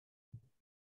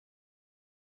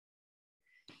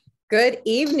Good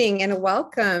evening and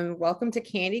welcome. Welcome to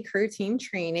Candy Crew Team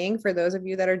Training. For those of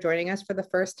you that are joining us for the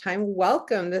first time,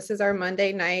 welcome. This is our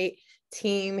Monday night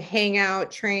team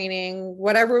hangout training,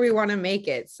 whatever we want to make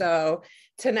it. So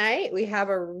tonight we have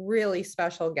a really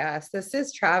special guest. This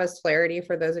is Travis Flaherty,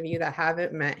 for those of you that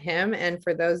haven't met him. And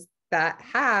for those that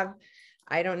have,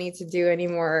 I don't need to do any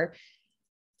more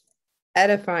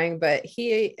edifying, but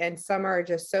he and Summer are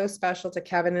just so special to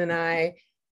Kevin and I.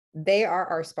 They are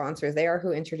our sponsors. They are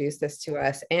who introduced this to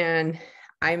us. And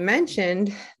I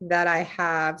mentioned that I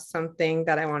have something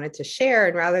that I wanted to share.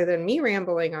 And rather than me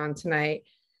rambling on tonight,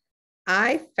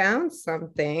 I found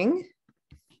something.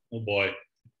 Oh boy.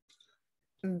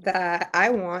 That I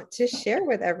want to share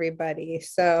with everybody.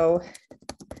 So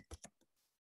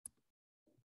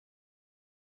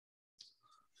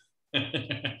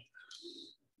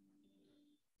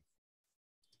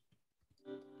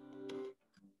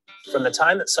From the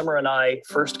time that Summer and I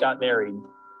first got married,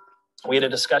 we had a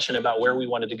discussion about where we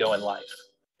wanted to go in life.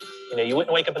 You know, you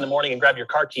wouldn't wake up in the morning and grab your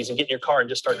car keys and get in your car and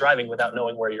just start driving without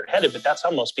knowing where you're headed, but that's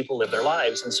how most people live their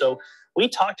lives. And so we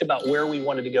talked about where we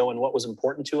wanted to go and what was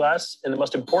important to us. And the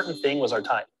most important thing was our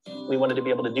time. We wanted to be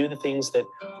able to do the things that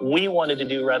we wanted to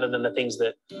do rather than the things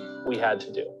that we had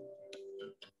to do.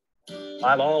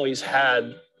 I've always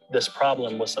had this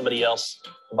problem with somebody else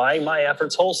buying my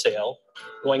efforts wholesale,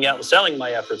 going out and selling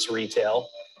my efforts retail,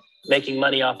 making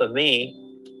money off of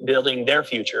me, building their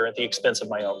future at the expense of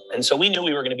my own. And so we knew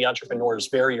we were going to be entrepreneurs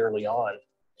very early on.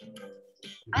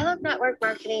 I love network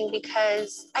marketing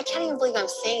because I can't even believe I'm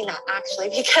saying that actually,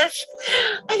 because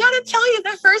I got to tell you,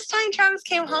 the first time Travis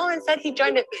came home and said he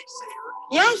joined it.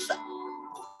 Yes.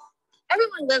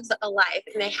 Everyone lives a life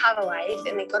and they have a life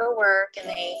and they go to work and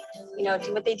they,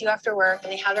 do what they do after work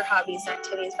and they have their hobbies and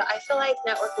activities. But I feel like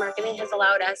network marketing has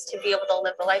allowed us to be able to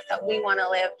live the life that we want to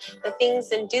live, the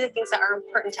things and do the things that are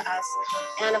important to us.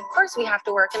 And of course we have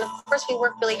to work, and of course we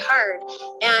work really hard.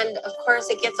 And of course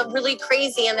it gets really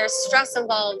crazy and there's stress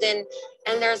involved, and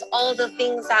there's all the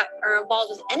things that are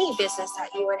involved with any business that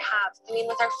you would have. I mean,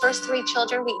 with our first 3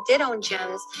 children, we did own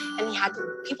gyms, and we had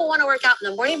people want to work out in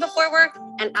the morning before work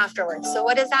and afterwards. So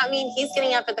what does that mean? He's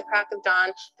getting up at the crack of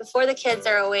dawn before the kids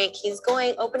are awake. He's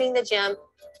opening the gym.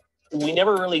 We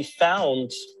never really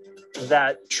found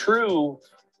that true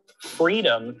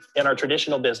freedom in our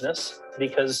traditional business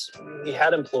because we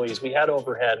had employees, we had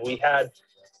overhead, we had,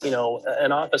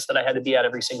 an office that I had to be at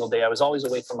every single day. I was always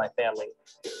away from my family.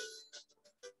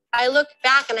 I look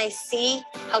back and I see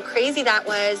how crazy that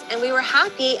was, and we were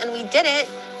happy and we did it.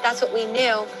 That's what we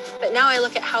knew. But now I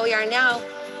look at how we are now.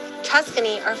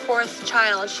 Tuscany, our 4th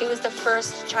child, she was the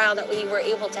first child that we were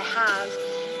able to have,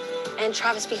 and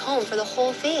Travis be home for the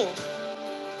whole thing.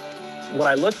 When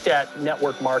I looked at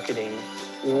network marketing,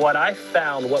 what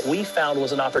we found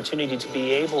was an opportunity to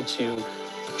be able to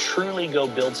truly go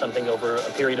build something over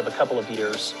a period of a couple of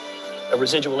years, a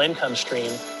residual income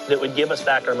stream that would give us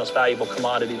back our most valuable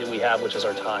commodity that we have, which is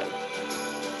our time.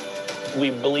 We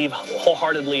believe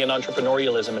wholeheartedly in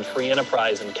entrepreneurialism and free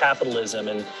enterprise and capitalism,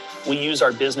 and we use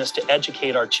our business to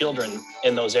educate our children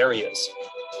in those areas.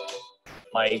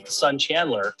 My son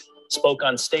Chandler spoke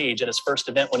on stage at his first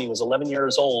event when he was 11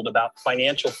 years old about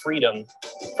financial freedom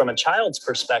from a child's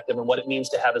perspective and what it means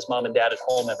to have his mom and dad at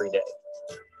home every day.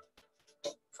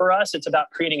 For us, it's about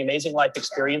creating amazing life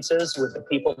experiences with the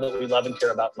people that we love and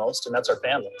care about most, and that's our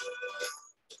family.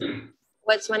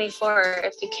 What's money for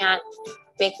if you can't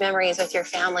make memories with your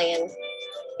family and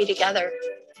be together?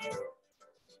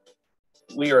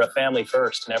 We are a family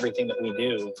first in everything that we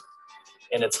do,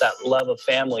 and it's that love of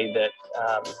family that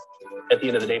at the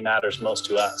end of the day matters most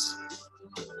to us.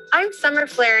 I'm Summer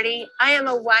Flaherty. I am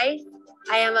a wife,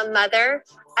 I am a mother,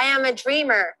 I am a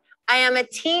dreamer, I am a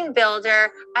team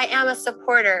builder, I am a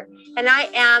supporter, and I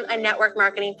am a network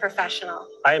marketing professional.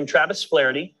 I am Travis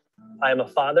Flaherty. I am a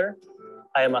father,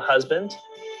 I am a husband,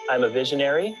 I'm a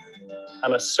visionary,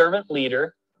 I'm a servant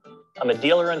leader, I'm a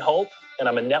dealer in hope, and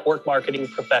I'm a network marketing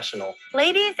professional.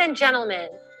 Ladies and gentlemen,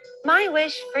 my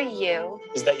wish for you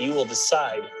is that you will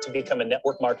decide to become a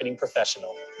network marketing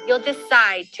professional. You'll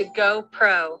decide to go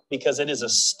pro. Because it is a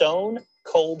stone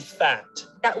cold fact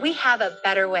that we have a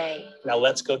better way. Now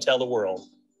let's go tell the world.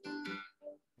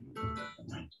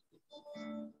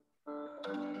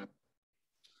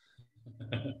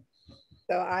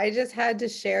 So I just had to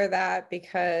share that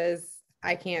because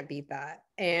I can't beat that.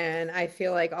 And I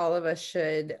feel like all of us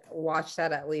should watch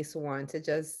that at least once.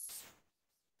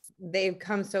 They've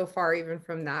come so far even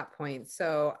from that point.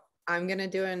 So I'm going to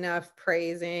do enough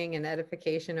praising and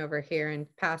edification over here and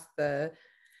pass the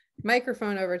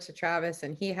microphone over to Travis.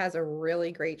 And he has a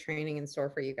really great training in store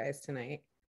for you guys tonight.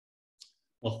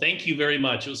 Well, thank you very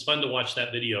much. It was fun to watch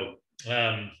that video.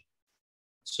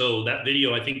 So that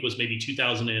video, I think, was maybe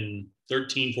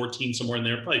 2013, 14, somewhere in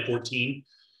there, probably 14.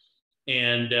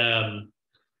 And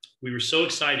we were so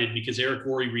excited because Eric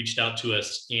Worre reached out to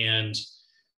us and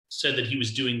said that he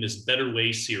was doing this Better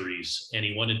Way series, and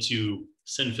he wanted to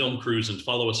send film crews and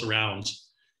follow us around.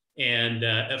 And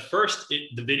at first,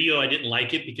 the video, I didn't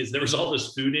like it because there was all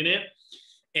this food in it.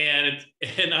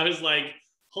 And I was like,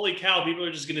 holy cow, people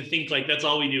are just going to think like that's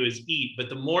all we do is eat. But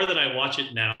the more that I watch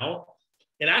it now,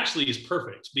 it actually is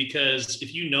perfect, because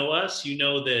if you know us, you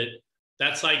know that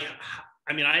that's like,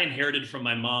 I mean, I inherited from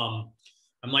my mom.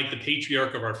 I'm like the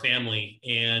patriarch of our family,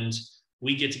 and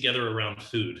we get together around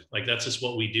food. Like, that's just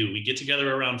what we do. We get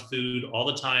together around food all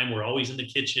the time. We're always in the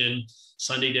kitchen.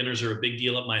 Sunday dinners are a big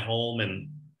deal at my home. And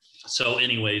so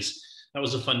anyways, that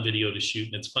was a fun video to shoot,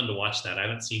 and it's fun to watch that. I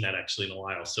haven't seen that actually in a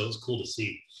while, so it was cool to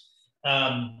see.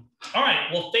 All right,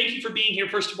 well, thank you for being here.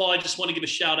 First of all, I just want to give a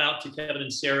shout out to Kevin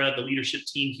and Sarah, the leadership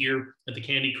team here at the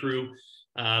Candy Crew.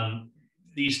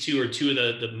 These two are two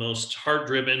of the most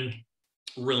hard-driven,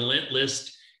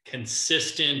 relentless,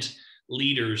 consistent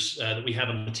leaders that we have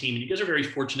on the team. And you guys are very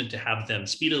fortunate to have them.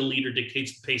 Speed of the leader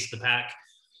dictates the pace of the pack.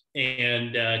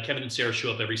 And Kevin and Sarah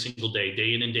show up every single day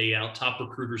in and day out, top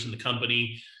recruiters in the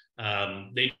company.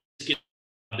 They just get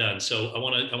it done. So I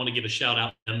want to give a shout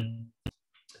out to them.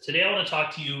 Today, I want to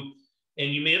talk to you,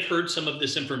 and you may have heard some of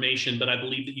this information, but I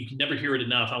believe that you can never hear it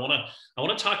enough. I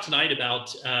want to talk tonight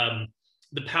about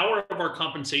the power of our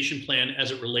compensation plan as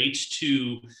it relates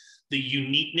to the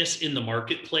uniqueness in the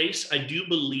marketplace. I do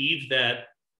believe that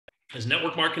as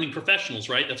network marketing professionals,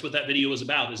 right? That's what that video was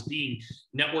about, is being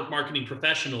network marketing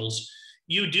professionals.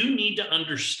 You do need to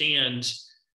understand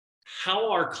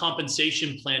how our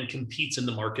compensation plan competes in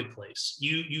the marketplace.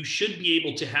 You should be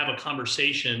able to have a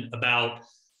conversation about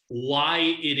why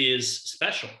it is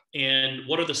special and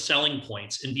what are the selling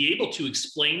points, and be able to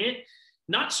explain it,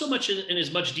 not so much in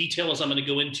as much detail as I'm going to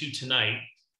go into tonight,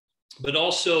 but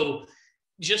also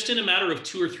just in a matter of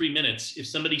 2 or 3 minutes. If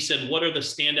somebody said, what are the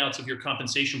standouts of your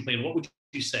compensation plan, what would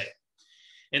you say?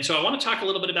 And so I want to talk a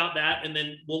little bit about that, and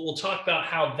then we'll talk about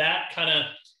how that kind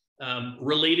of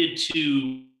related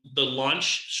to the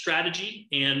launch strategy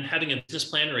and having a business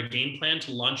plan or a game plan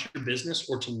to launch your business,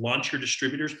 or to launch your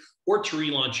distributors, or to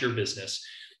relaunch your business.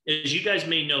 As you guys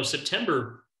may know,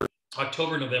 September,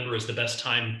 October, November is the best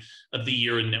time of the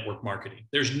year in network marketing.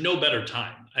 There's no better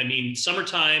time. I mean,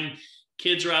 summertime,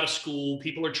 kids are out of school,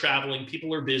 people are traveling,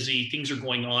 people are busy, things are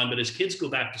going on. But as kids go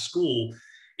back to school,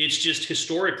 it's just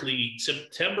historically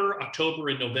September, October,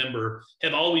 and November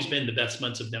have always been the best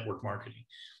months of network marketing.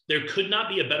 There could not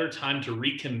be a better time to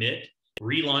recommit,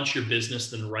 relaunch your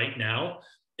business than right now,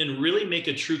 and really make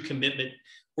a true commitment,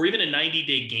 or even a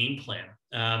 90-day game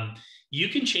plan. You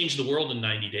can change the world in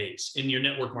 90 days in your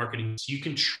network marketing. So you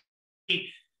can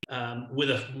with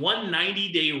a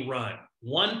 90-day run,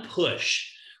 one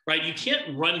push, right? You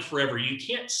can't run forever. You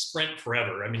can't sprint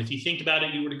forever. I mean, if you think about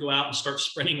it, you were to go out and start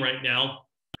sprinting right now,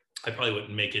 I probably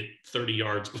wouldn't make it 30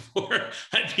 yards before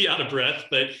I'd be out of breath,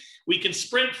 but we can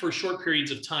sprint for short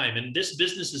periods of time. And this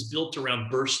business is built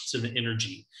around bursts of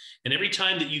energy. And every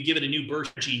time that you give it a new burst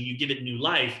of energy and you give it new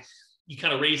life, you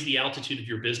kind of raise the altitude of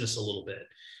your business a little bit.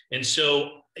 And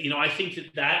so, I think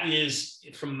that is,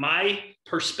 from my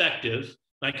perspective,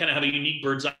 I kind of have a unique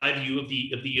bird's eye view of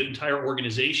the entire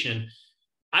organization.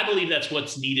 I believe that's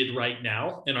what's needed right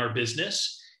now in our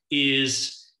business.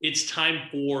 Is it's time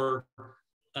for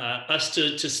us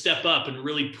to step up and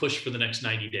really push for the next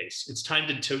 90 days. It's time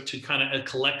to kind of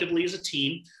collectively as a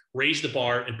team raise the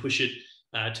bar and push it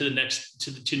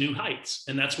to new heights.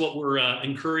 And that's what we're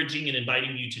encouraging and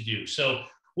inviting you to do. So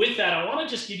with that, I want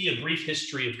to just give you a brief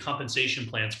history of compensation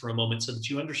plans for a moment, so that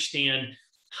you understand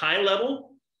high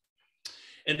level,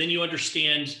 and then you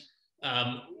understand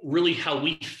really how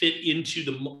we fit into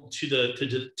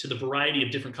the variety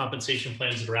of different compensation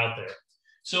plans that are out there.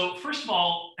 So first of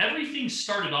all, everything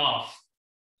started off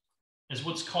as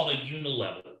what's called a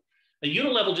unilevel. A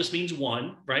unilevel just means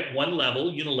one, right? One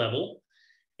level, unilevel.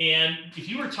 And if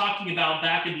you were talking about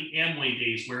back in the Amway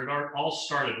days where it all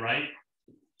started, right?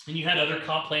 And you had other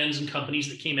comp plans and companies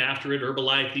that came after it,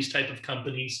 Herbalife, these type of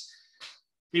companies.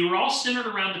 They were all centered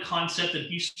around the concept that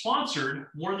if you sponsored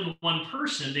more than one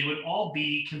person, they would all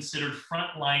be considered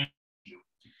frontline.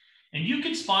 And you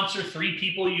could sponsor 3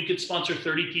 people, you could sponsor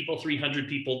 30 people, 300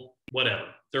 people, whatever.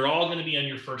 They're all going to be on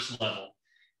your first level.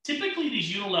 Typically,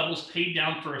 these unilevels paid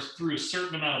down through a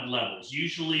certain amount of levels,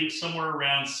 usually somewhere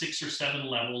around 6 or 7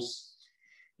 levels.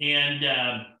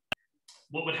 And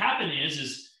what would happen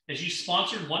is as you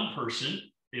sponsored one person,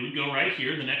 they would go right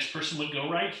here, the next person would go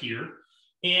right here.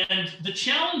 And the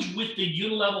challenge with the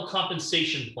unilevel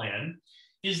compensation plan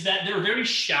is that they're very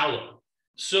shallow.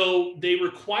 So they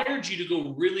required you to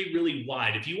go really, really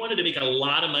wide. If you wanted to make a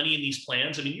lot of money in these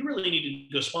plans, I mean, you really need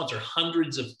to go sponsor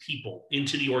hundreds of people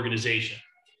into the organization.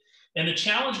 And the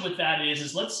challenge with that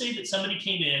is let's say that somebody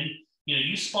came in,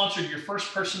 you sponsored your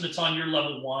first person that's on your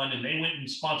level 1, and they went and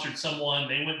sponsored someone,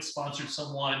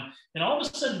 and all of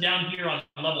a sudden down here on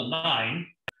level 9,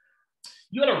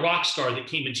 you had a rock star that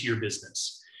came into your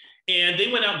business, and they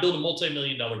went out and built a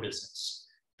multi-million-dollar business.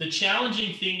 The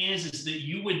challenging thing is that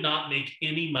you would not make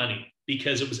any money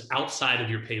because it was outside of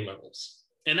your pay levels.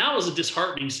 And that was a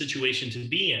disheartening situation to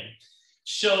be in.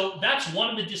 So that's one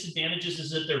of the disadvantages,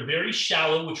 is that they're very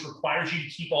shallow, which requires you to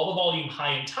keep all the volume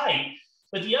high and tight.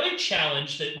 But the other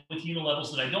challenge that with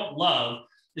unilevels that I don't love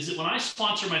is that when I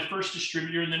sponsor my first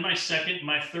distributor, and then my second,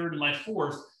 my third, and my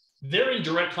fourth, they're in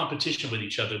direct competition with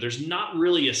each other. There's not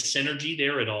really a synergy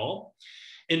there at all.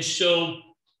 And so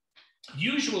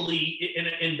usually,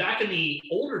 and back in the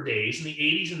older days, in the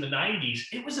 80s and the 90s,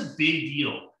 it was a big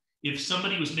deal if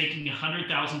somebody was making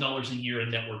 $100,000 a year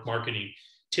in network marketing,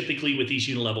 typically with these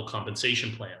unilevel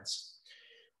compensation plans.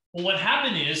 Well, what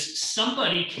happened is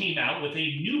somebody came out with a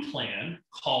new plan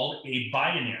called a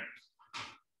binary.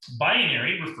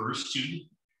 Binary refers to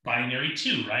binary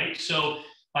 2, right? So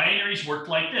binaries worked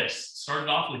like this. Started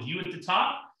off with you at the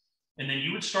top, and then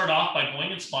you would start off by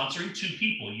going and sponsoring 2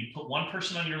 people. You'd put one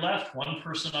person on your left, one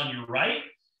person on your right.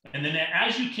 And then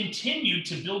as you continued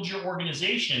to build your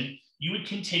organization, you would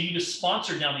continue to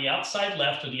sponsor down the outside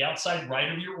left or the outside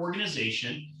right of your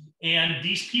organization. And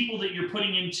these people that you're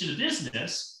putting into the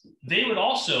business, they would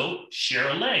also share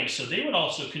a leg. So they would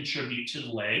also contribute to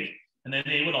the leg, and then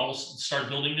they would all start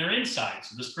building their inside.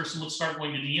 So this person would start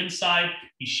going to the inside.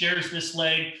 He shares this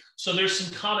leg. So there's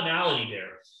some commonality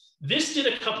there. This did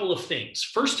a couple of things.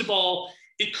 First of all,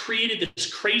 it created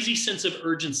this crazy sense of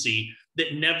urgency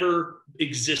that never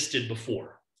existed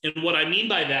before. And what I mean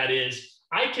by that is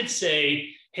I could say,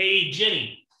 hey,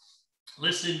 Jenny,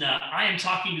 listen, I am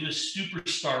talking to this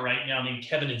superstar right now named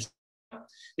Kevin and Sarah.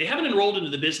 They haven't enrolled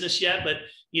into the business yet, but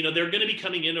they're going to be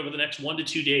coming in over the next 1 to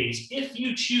 2 days. If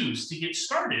you choose to get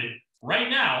started right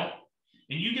now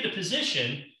and you get a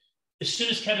position, as soon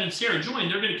as Kevin and Sarah join,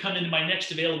 they're going to come into my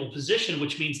next available position,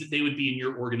 which means that they would be in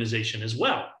your organization as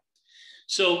well.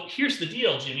 So here's the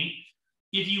deal, Jimmy.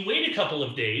 If you wait a couple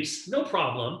of days, no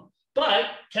problem. But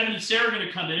Kevin and Sarah are going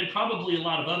to come in, and probably a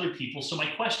lot of other people. So my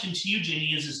question to you,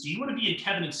 Jenny, is do you want to be in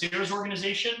Kevin and Sarah's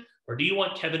organization, or do you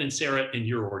want Kevin and Sarah in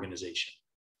your organization?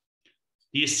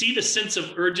 Do you see the sense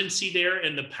of urgency there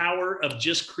and the power of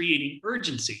just creating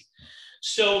urgency?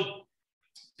 So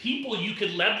people, you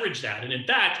could leverage that. And in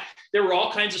fact, there were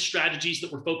all kinds of strategies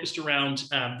that were focused around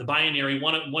the binary.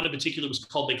 One in particular was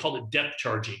they called it depth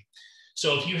charging.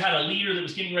 So if you had a leader that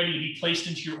was getting ready to be placed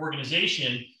into your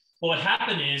organization, well, what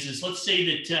happened is let's say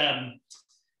that,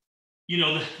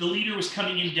 the leader was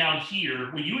coming in down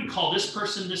here. Well, you would call this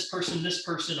person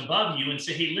above you and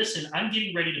say, hey, listen, I'm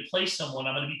getting ready to place someone.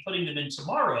 I'm going to be putting them in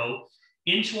tomorrow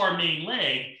into our main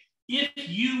leg. If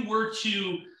you were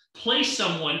to place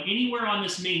someone anywhere on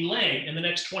this main leg in the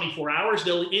next 24 hours,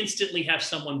 they'll instantly have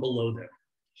someone below them.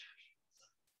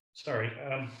 Sorry.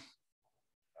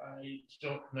 I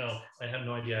don't know. I have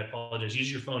no idea. I apologize.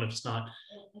 Use your phone if it's not.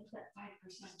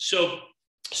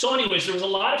 So anyways, there was a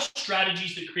lot of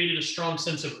strategies that created a strong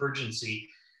sense of urgency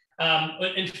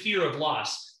and fear of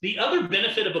loss. The other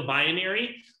benefit of a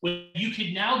binary was you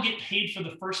could now get paid for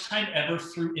the first time ever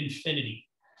through infinity.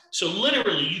 So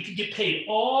literally, you could get paid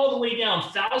all the way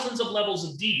down thousands of levels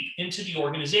of deep into the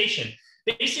organization.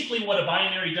 Basically, what a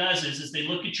binary does is they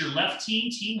look at your left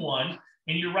team, team 1,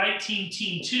 and your right team,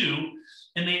 team 2,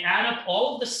 and they add up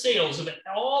all of the sales of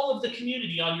all of the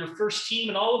community on your first team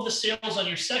and all of the sales on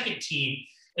your second team.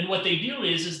 And what they do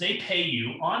is they pay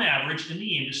you, on average in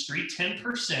the industry,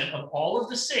 10% of all of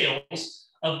the sales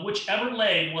of whichever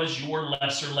leg was your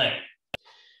lesser leg.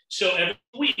 So every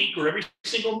week or every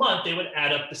single month, they would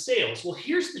add up the sales. Well,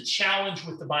 here's the challenge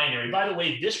with the binary. By the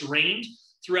way, this reigned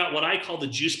throughout what I call the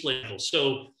juice blend.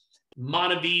 So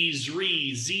Monavi,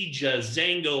 Zri, Zija,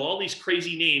 Zango, all these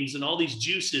crazy names and all these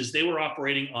juices, they were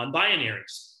operating on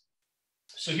binaries.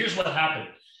 So here's what happened.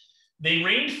 They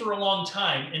reigned for a long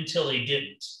time until they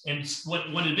didn't. And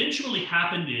what eventually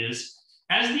happened is,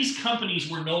 as these companies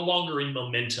were no longer in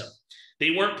momentum,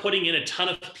 they weren't putting in a ton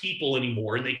of people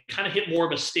anymore, and they kind of hit more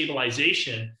of a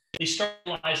stabilization, they started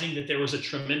realizing that there was a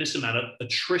tremendous amount of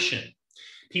attrition.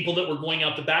 People that were going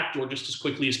out the back door just as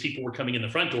quickly as people were coming in the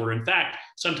front door. In fact,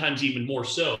 sometimes even more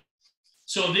so.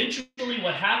 So eventually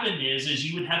what happened is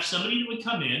you would have somebody that would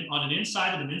come in on an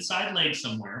inside leg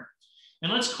somewhere.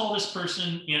 And let's call this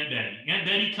person Aunt Betty. Aunt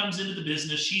Betty comes into the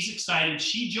business. She's excited.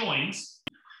 She joins.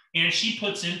 and she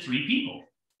puts in 3 people.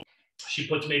 She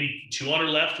puts maybe 2 on her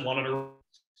left, 1 on her right.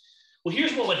 Well,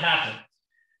 here's what would happen.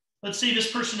 Let's say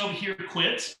this person over here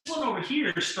quits. This one over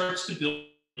here starts to build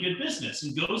a good business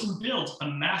and goes and builds a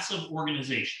massive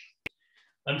organization.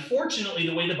 Unfortunately,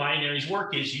 the way the binaries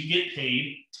work is you get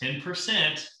paid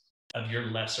 10% of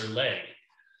your lesser leg.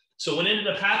 So what ended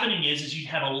up happening is you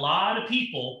have a lot of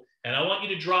people, and I want you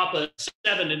to drop a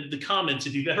 7 into the comments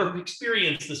if you've ever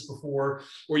experienced this before,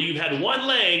 where you've had one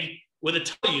leg with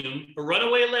a volume, a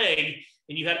runaway leg,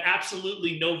 and you had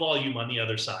absolutely no volume on the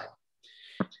other side.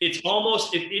 It's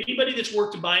almost, if anybody that's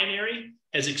worked a binary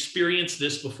has experienced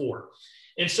this before.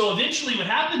 And so eventually what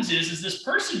happens is this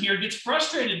person here gets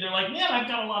frustrated. They're like, man, I've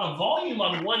got a lot of volume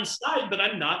on one side, but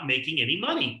I'm not making any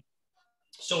money.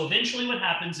 So eventually what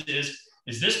happens is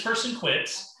this person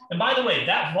quits. And by the way,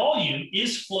 that volume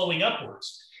is flowing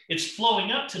upwards. It's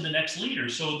flowing up to the next leader.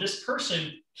 So this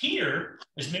person here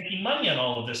is making money on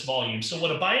all of this volume. So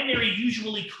what a binary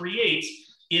usually creates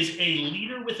is a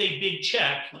leader with a big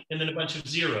check and then a bunch of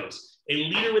zeros. A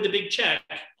leader with a big check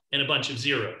and a bunch of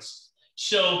zeros.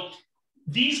 So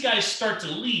these guys start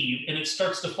to leave and it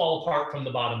starts to fall apart from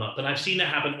the bottom up. And I've seen that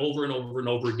happen over and over and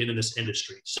over again in this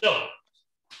industry. So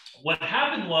what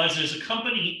happened was there's a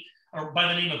company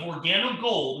by the name of Organo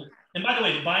Gold. And by the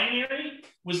way, the binary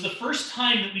was the first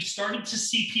time that we started to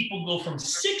see people go from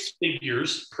 6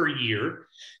 figures per year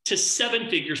to 7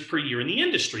 figures per year in the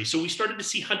industry. So we started to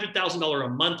see $100,000 a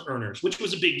month earners, which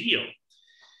was a big deal.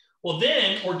 Well,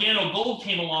 then Organo Gold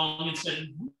came along and said,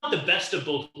 we want the best of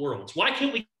both worlds. Why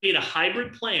can't we create a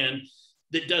hybrid plan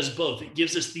that does both? It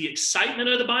gives us the excitement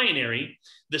of the binary,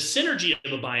 the synergy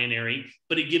of a binary,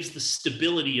 but it gives the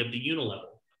stability of the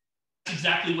unilevel. That's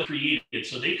exactly what they created.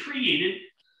 So they created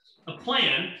a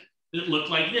plan that looked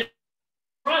like this.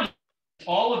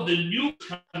 All of the new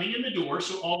coming in the door,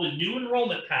 so all the new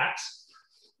enrollment packs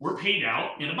were paid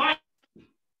out in a binary.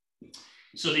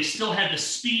 So they still had the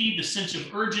speed, the sense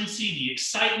of urgency, the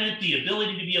excitement, the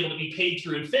ability to be able to be paid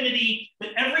through infinity, but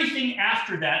everything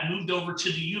after that moved over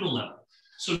to the unilevel.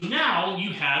 So now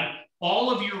you have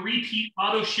all of your repeat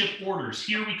auto ship orders.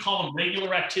 Here we call them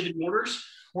regular activity orders,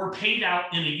 were paid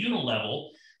out in a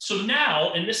unilevel. So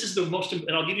now, and this is the most, and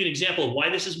I'll give you an example of why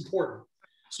this is important.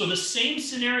 So the same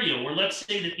scenario where let's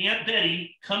say that Aunt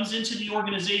Betty comes into the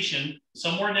organization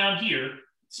somewhere down here,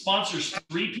 sponsors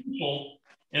 3 people,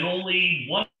 and only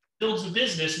 1 builds the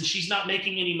business and she's not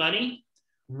making any money.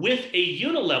 With a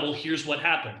unilevel, here's what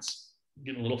happens. I'm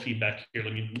getting a little feedback here.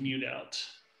 Let me mute out.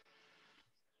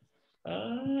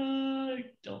 I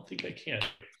don't think I can.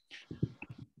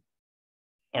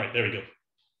 All right, there we go.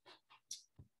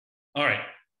 All right,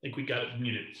 I think we got it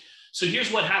muted. So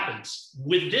here's what happens.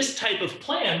 With this type of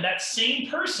plan, that same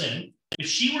person, if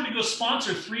she were to go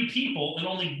sponsor 3 people and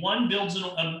only 1 builds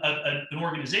an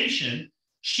organization,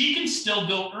 she can still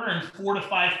go earn 4 to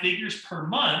 5 figures per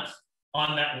month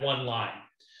on that one line.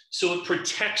 So it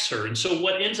protects her. And so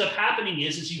what ends up happening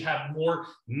is you have more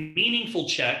meaningful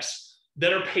checks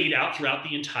that are paid out throughout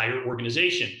the entire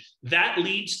organization. That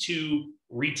leads to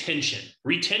retention.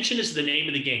 Retention is the name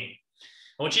of the game.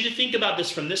 I want you to think about this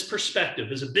from this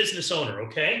perspective as a business owner,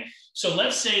 okay? So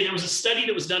let's say there was a study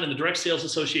that was done in the Direct Sales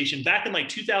Association back in like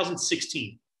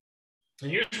 2016. And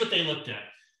here's what they looked at.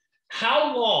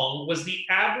 How long was the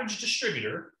average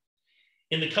distributor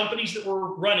in the companies that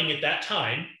were running at that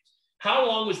time, how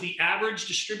long was the average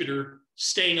distributor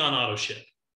staying on auto ship?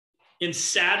 And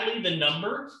sadly, the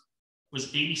number was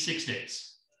 86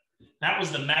 days. That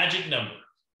was the magic number.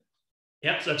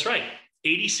 Yep, that's right,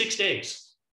 86 days.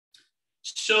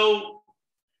 So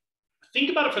think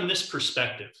about it from this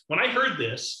perspective. When I heard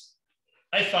this,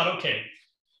 I thought, okay,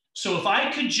 so if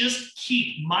I could just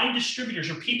keep my distributors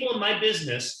or people in my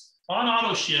business on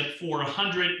auto ship for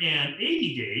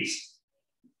 180 days,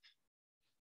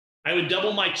 I would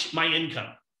double my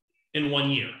income in 1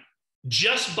 year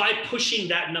just by pushing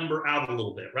that number out a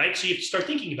little bit, right? So you have to start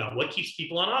thinking about what keeps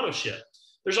people on auto ship.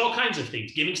 There's all kinds of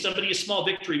things. Giving somebody a small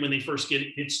victory when they first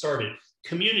get started,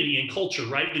 community and culture,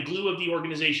 right? The glue of the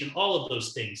organization, all of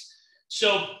those things.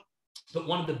 So, but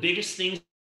one of the biggest things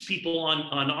people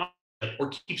on or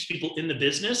keeps people in the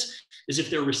business is if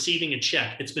they're receiving a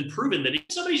check. It's been proven that if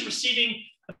somebody's receiving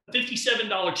a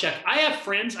 $57 check, I have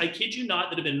friends, I kid you not,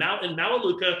 that have been in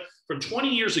Maualuca from 20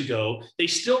 years ago. They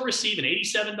still receive an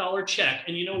 $87 check.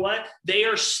 And you know what? They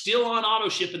are still on auto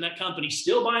ship in that company,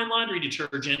 still buying laundry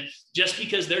detergent just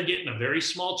because they're getting a very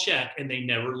small check and they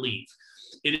never leave.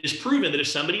 It is proven that if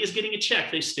somebody is getting a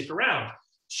check, they stick around.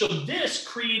 So this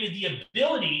created the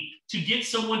ability to get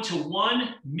someone to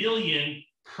 1 million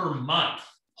per month.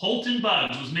 Holton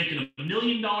Bugs was making $1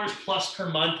 million plus per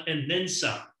month and then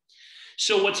some.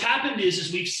 So what's happened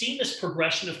is we've seen this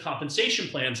progression of compensation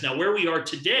plans. Now, where we are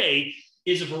today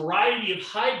is a variety of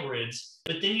hybrids,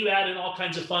 but then you add in all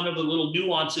kinds of fun other little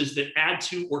nuances that add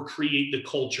to or create the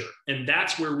culture. And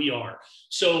that's where we are.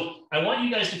 So I want you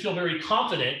guys to feel very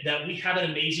confident that we have an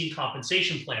amazing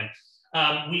compensation plan.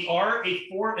 We are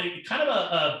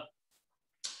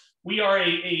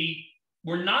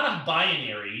we're not a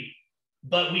binary,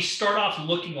 but we start off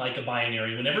looking like a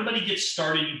binary. When everybody gets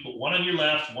started, you put one on your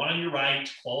left, one on your right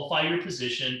to qualify your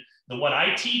position. What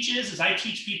I teach is I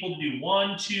teach people to do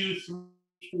 1, 2, 3,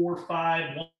 4,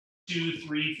 5, 1, 2,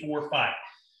 3, 4, 5.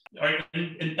 All right.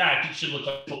 In fact, it should look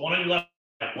like put one on your left,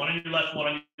 one on your left, one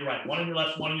on your right, one on your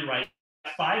left, one on your right,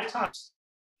 5 times.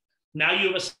 Now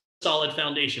you have a solid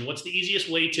foundation. What's the easiest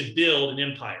way to build an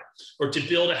empire or to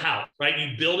build a house, right?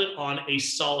 You build it on a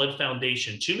solid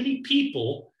foundation. Too many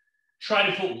people try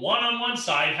to put one on one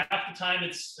side. Half the time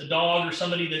it's a dog or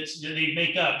somebody that they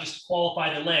make up just to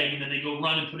qualify the leg, and then they go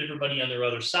run and put everybody on their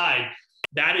other side.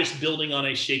 That is building on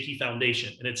a shaky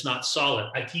foundation, and it's not solid.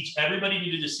 I teach everybody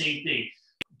to do the same thing.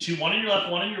 One on your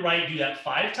left, one on your right, do that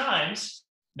 5 times.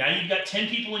 Now you've got 10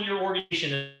 people in your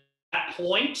organization. At that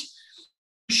point,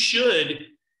 you should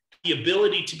the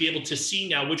ability to be able to see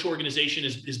now which organization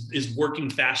is working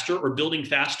faster or building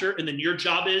faster. And then your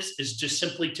job is just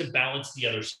simply to balance the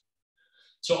other side.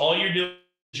 So all you're doing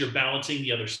is you're balancing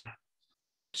the other side.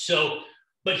 So,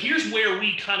 but here's where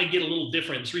we kind of get a little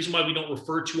different. It's the reason why we don't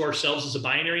refer to ourselves as a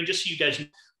binary. And just so you guys know,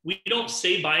 we don't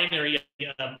say binary.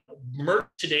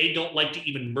 Today don't like to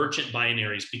even merchant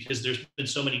binaries because there's been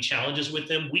so many challenges with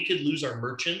them. We could lose our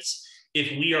merchants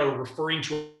if we are referring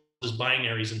to as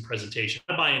binaries in presentation.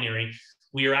 Not binary,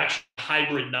 we are actually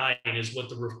hybrid 9 is what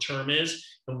the term is.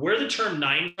 And where the term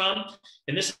 9 from,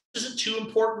 and this isn't too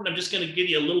important, I'm just going to give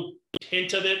you a little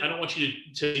hint of it. I don't want you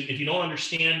to if you don't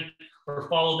understand or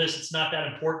follow this, it's not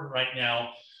that important right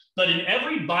now. But in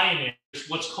every binary, there's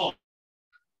what's called,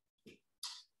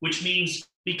 which means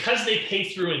because they pay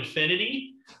through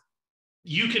infinity,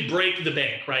 you could break the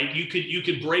bank, right? You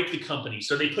could break the company.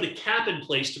 So they put a cap in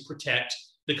place to protect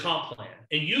the comp plan.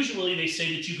 And usually they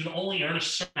say that you can only earn a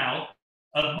certain amount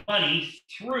of money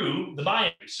through the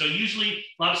binary. So usually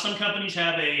some companies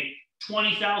have a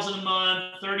 20,000 a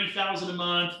month, 30,000 a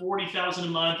month, 40,000 a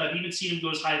month. I've even seen them go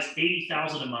as high as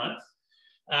 80,000 a month.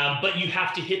 But you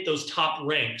have to hit those top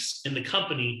ranks in the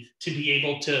company to be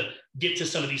able to get to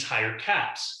some of these higher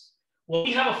caps. Well,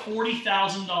 we have a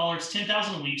 $40,000,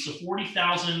 10,000 a week, so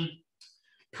 40,000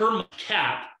 per month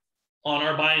cap on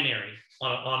our binary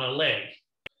on a leg.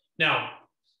 Now,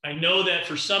 I know that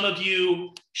for some of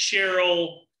you,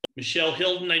 Cheryl, Michelle,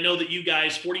 Hilton, I know that you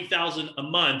guys, 40,000 a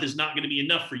month is not going to be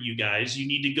enough for you guys. You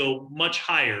need to go much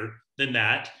higher than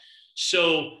that.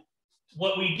 So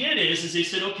what we did is they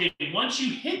said, okay, once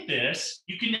you hit this,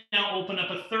 you can now open up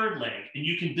a 3rd leg and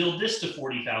you can build this to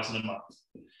 40,000 a month.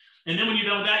 And then when you're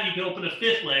done with that, you can open a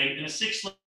 5th leg and a 6th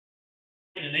leg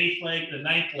and an 8th leg and a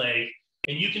 9th leg.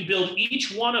 And you can build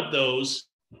each one of those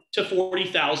to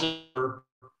 40,000 per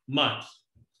month.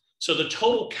 So the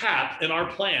total cap in our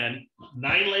plan,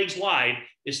 9 legs wide,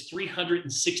 is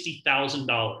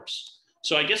 $360,000.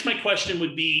 So I guess my question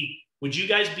would be, would you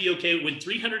guys be okay with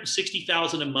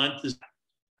 $360,000 a month is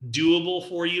doable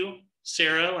for you,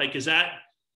 Sarah? Like, does that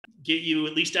get you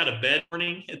at least out of bed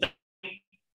morning at that point?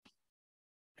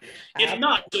 If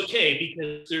not, it's okay,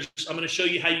 because I'm going to show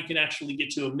you how you can actually get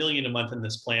to $1 million a month in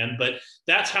this plan, but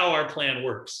that's how our plan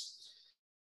works.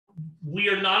 We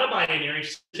are not a binary.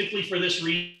 Specifically for this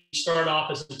reason, we start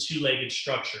off as a 2-legged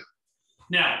structure.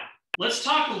 Now, let's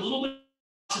talk a little bit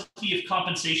about the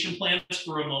compensation plans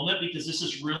for a moment, because this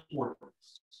is really important.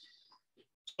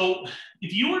 So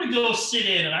if you were to go sit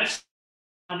in, and I've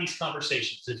had these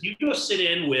conversations, if you go sit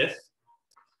in with,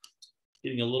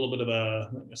 getting a little bit of a,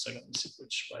 wait a second, let's see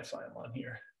which Wi-Fi I'm on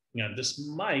here. Yeah, this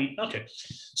might, okay.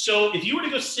 So if you were to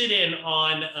go sit in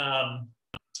on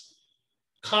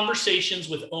conversations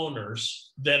with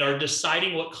owners that are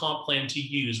deciding what comp plan to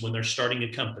use when they're starting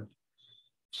a company,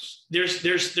 there's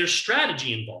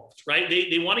strategy involved, right?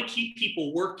 They want to keep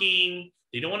people working.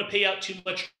 They don't want to pay out too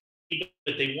much,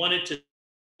 but they want it to.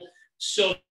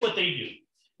 So what they do,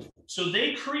 so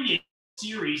they create a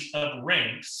series of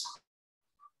ranks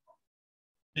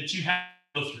that you have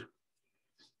to go through.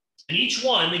 And each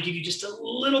one, they give you just a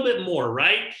little bit more,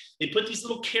 right? They put these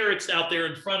little carrots out there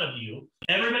in front of you.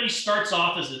 Everybody starts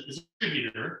off as a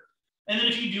contributor. And then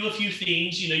if you do a few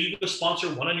things, you go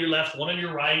sponsor one on your left, one on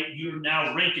your right, you're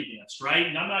now rank advanced, right?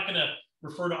 And I'm not going to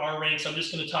refer to our ranks. I'm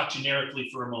just going to talk generically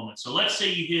for a moment. So let's say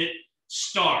you hit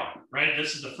star, right?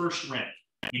 This is the first rank.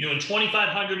 You're doing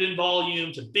 2,500 in volume.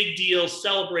 It's a big deal,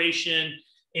 celebration.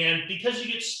 And because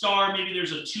you get star, maybe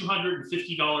there's a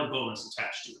 $250 bonus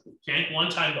attached to it, okay?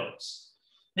 One-time bonus.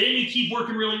 Then you keep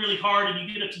working really, really hard and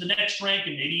you get up to the next rank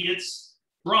and maybe it's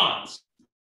bronze.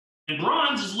 And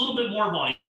bronze is a little bit more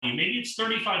volume. Maybe it's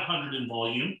 3,500 in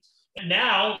volume. And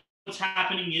now what's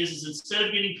happening is instead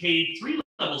of getting paid 3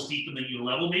 levels deeper than you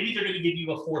level, maybe they're going to give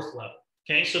you a 4th level,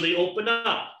 okay? So they open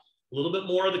up a little bit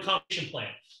more of the competition plan.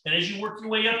 And as you work your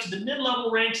way up to the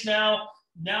mid-level ranks now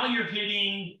you're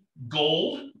hitting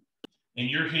gold, and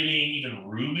you're hitting even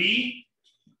ruby,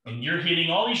 and you're hitting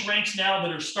all these ranks now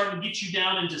that are starting to get you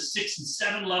down into 6 and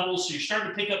 7 levels. So you're starting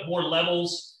to pick up more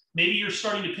levels. Maybe you're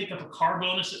starting to pick up a car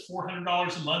bonus at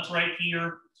 $400 a month right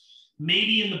here.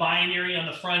 Maybe in the binary on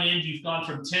the front end, you've gone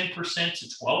from 10% to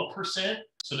 12%.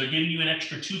 So they're giving you an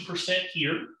extra 2%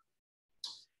 here.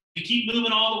 You keep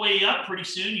moving all the way up, pretty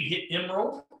soon you hit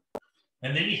emerald,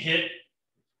 and then you hit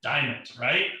diamond,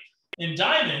 right? And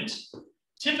diamond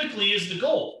typically is the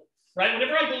goal, right?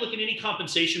 Whenever I go look at any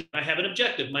compensation, I have an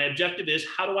objective. My objective is,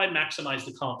 how do I maximize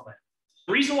the comp plan?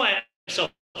 The reason why I ask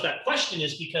myself that question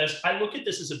is because I look at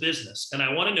this as a business, and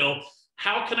I want to know,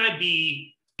 how can I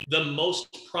be the most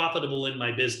profitable in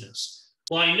my business?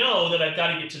 Well, I know that I've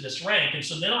got to get to this rank. And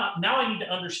so now I need to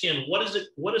understand what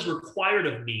is required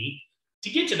of me to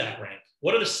get to that rank.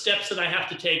 What are the steps that I have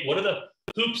to take? What are the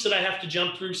hoops that I have to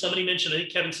jump through? Somebody mentioned, I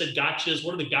think Kevin said gotchas.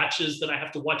 What are the gotchas that I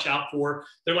have to watch out for?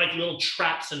 They're like little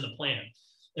traps in the plan.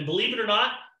 And believe it or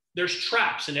not, there's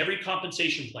traps in every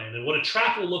compensation plan. And what a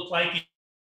trap will look like,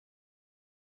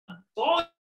 all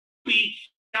be,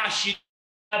 gosh, you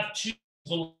have 2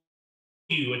 below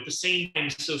you at the same time.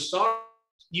 So sorry,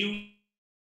 you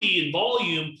in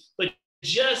volume, but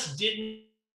just didn't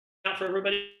out for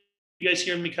everybody. You guys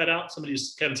hearing me cut out?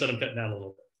 Kevin said I'm cutting out a little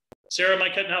bit. Sarah, am I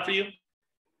cutting out for you?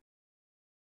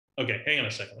 Okay, hang on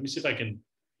a second. Let me see if I can.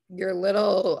 Your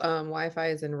little Wi-Fi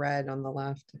is in red on the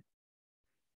left.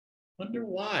 Wonder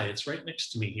why. It's right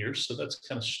next to me here, so that's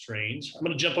kind of strange. I'm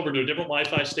going to jump over to a different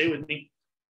Wi-Fi. Stay with me.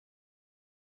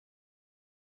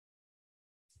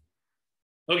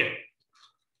 Okay.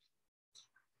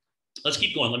 Let's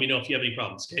keep going. Let me know if you have any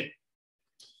problems, okay?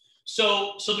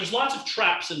 So there's lots of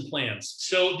traps and plans.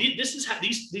 So this is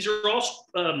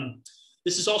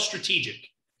all strategic.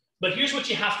 But here's what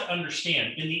you have to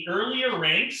understand. In the earlier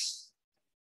ranks,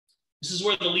 this is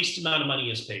where the least amount of money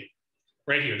is paid.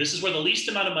 Right here. This is where the least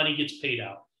amount of money gets paid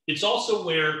out. It's also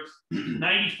where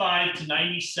 95 to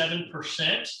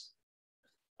 97%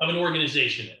 of an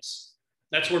organization is.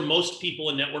 That's where most people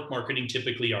in network marketing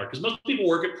typically are, because most people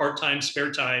work at part-time,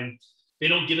 spare time. They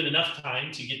don't give it enough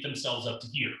time to get themselves up to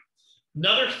here.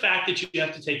 Another fact that you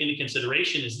have to take into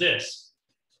consideration is this.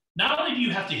 Not only do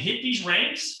you have to hit these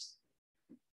ranks,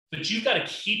 but you've got to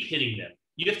keep hitting them.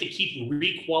 You have to keep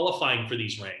re-qualifying for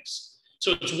these ranks.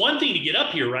 So it's one thing to get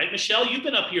up here, right? Michelle, you've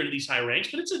been up here to these high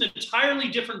ranks, but it's an entirely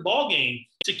different ballgame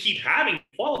to keep having to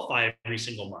qualify every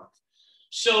single month.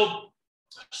 So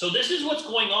this is what's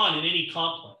going on in any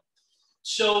comp plan.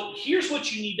 So here's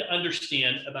what you need to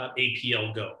understand about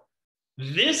APL Go.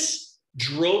 This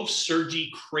drove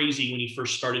Sergi crazy when he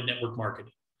first started network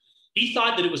marketing. He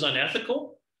thought that it was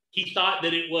unethical. He thought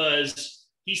that it was,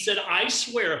 he said, I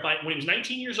swear, when he was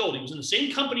 19 years old, he was in the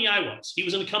same company I was. He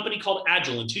was in a company called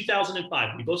Agile in 2005.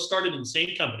 We both started in the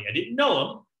same company. I didn't know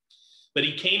him, but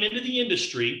he came into the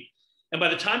industry. And by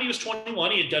the time he was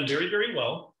 21, he had done very, very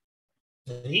well.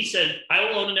 And he said, I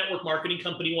will own a network marketing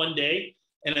company one day,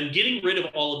 and I'm getting rid of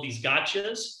all of these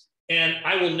gotchas. And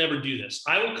I will never do this.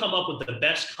 I will come up with the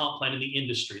best comp plan in the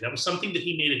industry. That was something that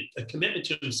he made a commitment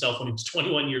to himself when he was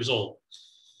 21 years old.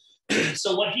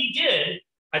 So what he did,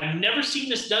 I've never seen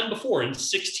this done before in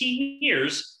 16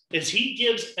 years, is he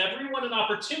gives everyone an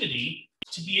opportunity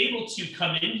to be able to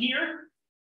come in here,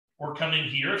 or come in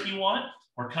here if you want,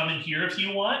 or come in here if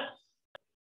you want.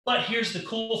 But here's the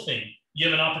cool thing. You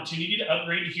have an opportunity to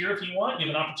upgrade to here if you want. You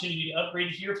have an opportunity to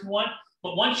upgrade to here if you want.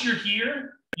 But once you're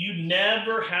here, you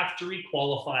never have to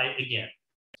requalify again.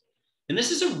 And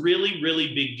this is a really,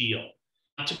 really big deal.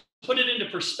 To put it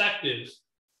into perspective,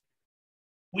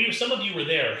 some of you were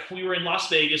there. We were in Las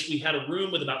Vegas. We had a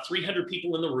room with about 300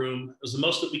 people in the room. It was the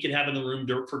most that we could have in the room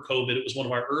for COVID. It was one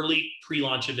of our early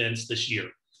pre-launch events this year.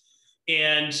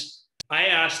 And I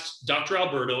asked Dr.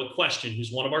 Alberto a question,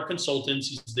 who's one of our consultants.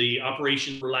 He's the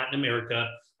operation for Latin America.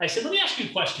 I said, let me ask you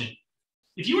a question.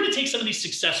 If you were to take some of these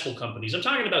successful companies, I'm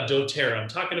talking about doTERRA, I'm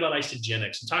talking about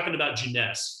Isagenix, I'm talking about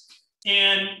Jeunesse,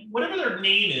 and whatever their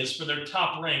name is for their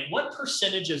top rank, what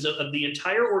percentages of the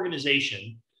entire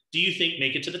organization do you think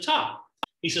make it to the top?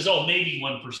 He says, oh, maybe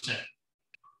 1%.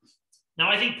 Now,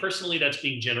 I think personally that's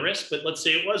being generous, but let's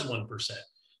say it was 1%.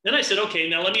 Then I said, okay,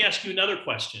 now let me ask you another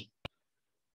question.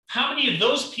 how many of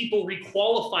those people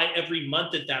requalify every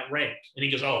month at that rank? And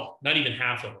he goes, oh, not even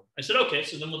half of them. I said, okay,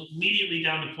 so then we're immediately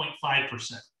down to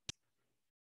 0.5%.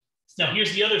 Now,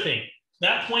 here's the other thing.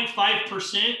 That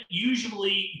 0.5%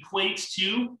 usually equates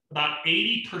to about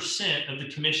 80% of the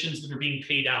commissions that are being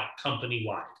paid out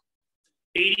company-wide.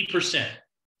 80%.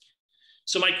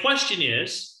 So my question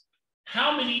is,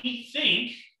 how many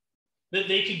think that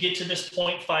they could get to this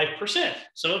 0.5%?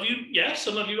 Some of you, yes.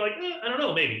 Some of you are like, I don't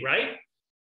know, maybe, right?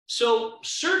 So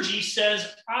Sergi says,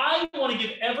 I want to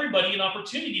give everybody an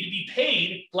opportunity to be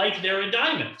paid like they're a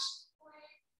diamond.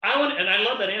 And I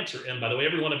love that answer. And by the way,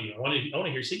 every one of you, I want to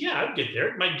hear you say, yeah, I'd get there.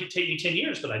 It might take me 10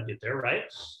 years, but I'd get there, right?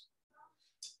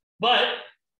 But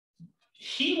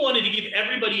he wanted to give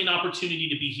everybody an opportunity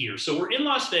to be here. So we're in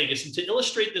Las Vegas. And to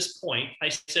illustrate this point, I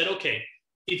said, okay,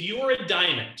 if you are a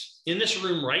diamond in this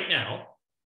room right now,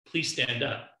 please stand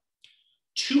up.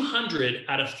 200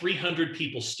 out of 300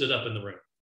 people stood up in the room.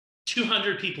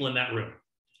 200 people in that room.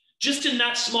 Just in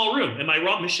that small room. Am I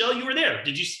wrong? Michelle, you were there.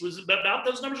 Was about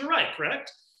those numbers are right,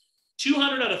 correct?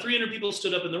 200 out of 300 people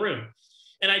stood up in the room.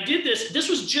 And I did this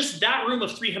was just that room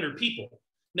of 300 people.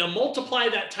 Now multiply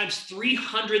that times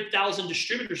 300,000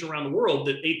 distributors around the world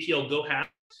that APL Go has.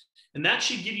 And that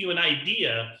should give you an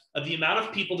idea of the amount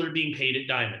of people that are being paid at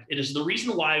Diamond. It is the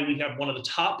reason why we have one of the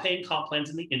top paying comp plans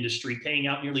in the industry, paying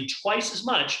out nearly twice as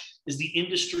much as the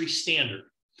industry standard.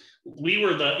 We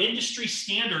were the industry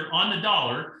standard on the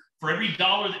dollar. For every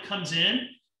dollar that comes in,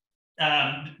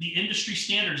 the industry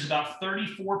standard is about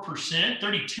 34%,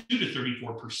 32 to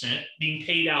 34% being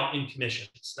paid out in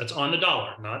commissions. That's on the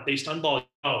dollar, not based on volume.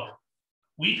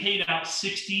 We paid out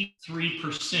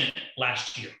 63%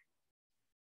 last year.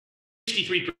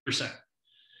 63%.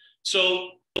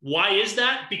 So why is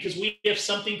that? Because we have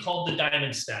something called the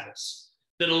diamond status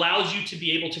that allows you to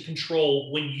be able to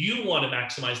control when you want to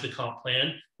maximize the comp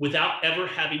plan without ever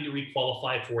having to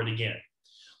requalify for it again.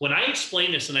 When I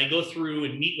explain this and I go through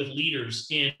and meet with leaders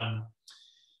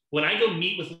when I go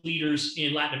meet with leaders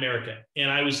in Latin America,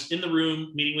 and I was in the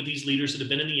room meeting with these leaders that have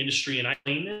been in the industry, and I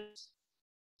explain this,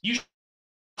 you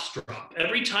drop.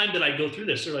 Every time that I go through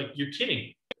this, they're like, you're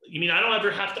kidding. You mean I don't ever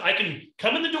have to, I can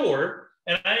come in the door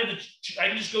and I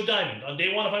can just go diamond on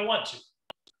day one if I want to.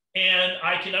 And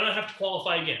I don't have to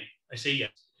qualify again. I say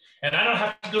yes. And I don't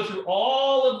have to go through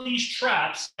all of these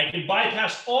traps. I can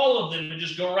bypass all of them and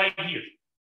just go right here.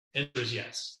 And the answer is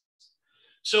yes.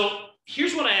 So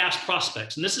here's what I ask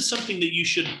prospects. And this is something that you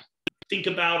should think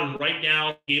about and write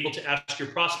down, be able to ask your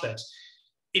prospects.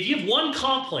 If you have one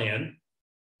comp plan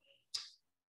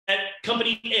at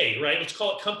company A, right? Let's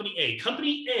call it company A.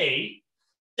 Company A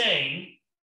saying,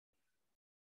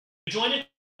 join it,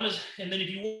 and then if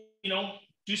you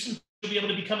do some, you'll be able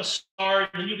to become a star,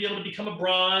 and then you'll be able to become a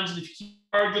bronze, and if you keep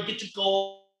hard, you'll get to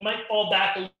gold. You might fall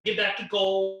back, get back to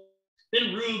gold,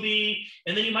 then ruby,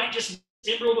 and then you might just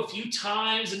emerald a few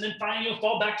times, and then finally you'll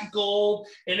fall back to gold,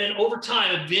 and then over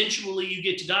time, eventually you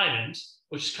get to diamond,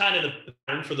 which is kind of the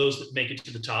pattern for those that make it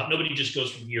to the top. Nobody just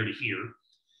goes from here to here.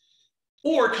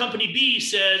 Or company B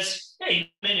says,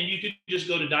 hey, man, and you could just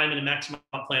go to diamond and maximum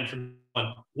plan from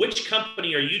one. Which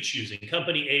company are you choosing,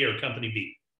 company A or company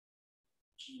B?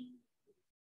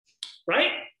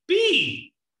 Right?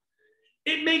 B.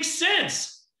 It makes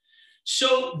sense.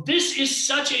 So this is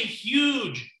such a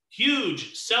huge,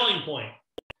 huge selling point.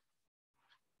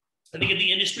 I think if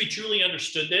the industry truly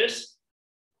understood this,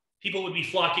 people would be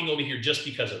flocking over here just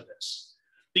because of this.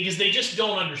 Because they just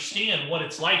don't understand what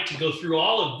it's like to go through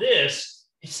all of this,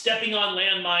 stepping on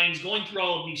landmines, going through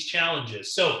all of these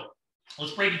challenges. So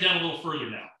let's break it down a little further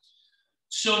now.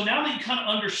 So now that you kind of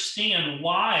understand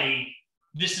why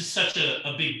this is such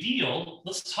a big deal,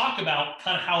 let's talk about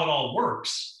kind of how it all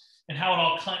works and how it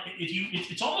all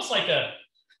it's almost like have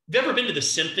you ever been to the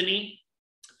symphony?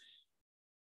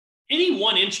 Any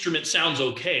one instrument sounds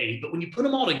okay, but when you put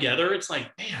them all together, it's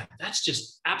like, man, that's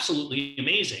just absolutely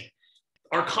amazing.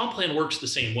 Our comp plan works the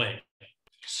same way.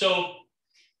 So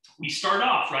we start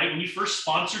off, right? When you first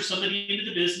sponsor somebody into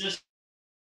the business,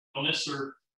 bonus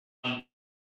or I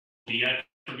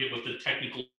forget what the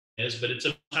technical is, but it's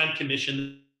a time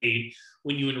commission paid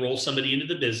when you enroll somebody into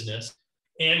the business.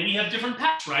 And we have different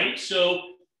packs, right? So,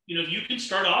 you can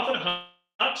start off at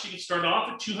 $100, you can start off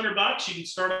at $200, you can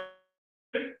start off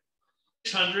at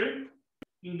 $600,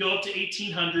 you can go up to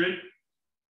 $1,800,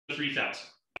 $3,000.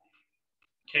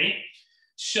 Okay.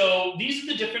 So these are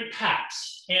the different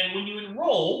packs. And when you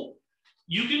enroll,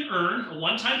 you can earn a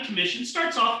one-time commission.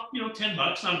 Starts off, $10,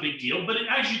 not a big deal. But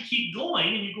as you keep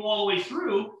going and you go all the way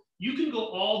through, you can go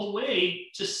all the way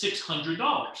to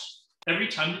 $600 every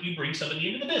time that you bring somebody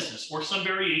into the business or some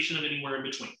variation of anywhere in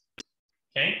between.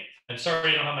 Okay. I'm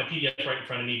sorry I don't have my PDF right in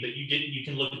front of me, but you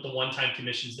can look at the one-time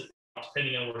commissions that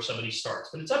depending on where somebody starts,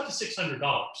 but it's up to $600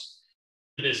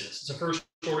 the business. It's a first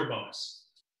order bonus.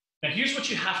 Now, here's what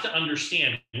you have to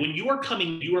understand. When you are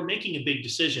making a big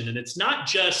decision, and it's not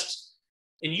just,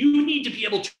 and you need to be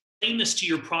able to explain this to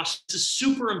your process. This is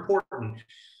super important.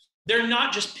 They're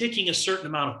not just picking a certain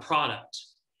amount of product,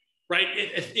 right?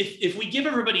 If we give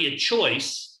everybody a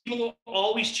choice, people will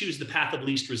always choose the path of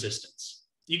least resistance.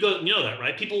 You know that,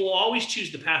 right? People will always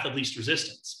choose the path of least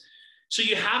resistance. So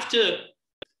you have to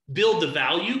build the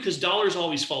value, because dollars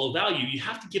always follow value. You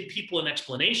have to give people an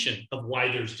explanation of why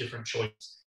there's different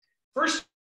choices. First of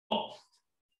all,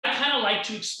 I kind of like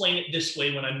to explain it this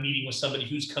way when I'm meeting with somebody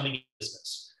who's coming into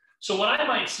business. So what I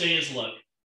might say is, look,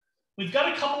 we've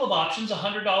got a couple of options, a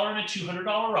 $100 and a $200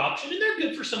 option, and they're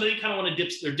good for somebody who kind of want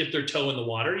to dip their toe in the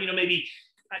water. Maybe,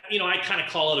 I kind of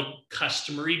call it a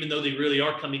customer, even though they really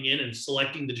are coming in and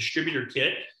selecting the distributor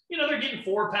kit. They're getting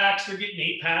 4 packs, they're getting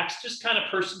 8 packs, just kind of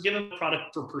give them a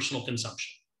product for personal consumption,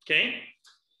 okay?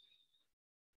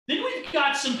 Then we've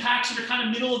got some packs that are kind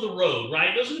of middle of the road,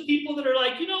 right? Those are the people that are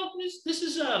like, this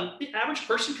is the average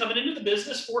person coming into the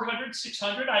business, 400,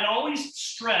 600. I always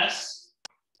stress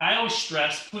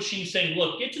pushing, saying,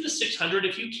 look, get to the 600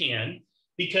 if you can,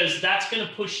 because that's going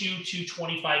to push you to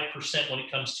 25% when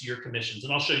it comes to your commissions.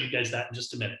 And I'll show you guys that in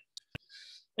just a minute.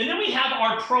 And then we have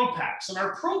our pro packs. And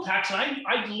our pro packs, and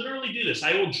I literally do this.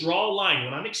 I will draw a line.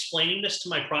 When I'm explaining this to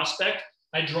my prospect,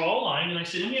 I draw a line and I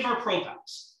say, then we have our pro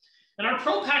packs. And our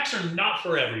pro packs are not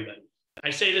for everybody.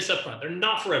 I say this up front. They're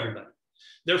not for everybody.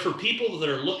 They're for people that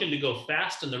are looking to go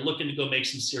fast and they're looking to go make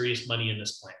some serious money in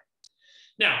this plan.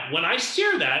 Now, when I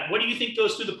share that, what do you think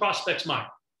goes through the prospect's mind?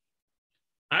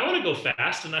 I want to go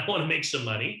fast and I want to make some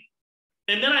money.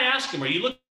 And then I ask them, are you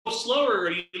looking slow or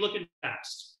are you looking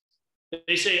fast?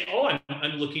 They say, oh,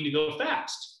 I'm looking to go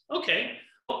fast. Okay,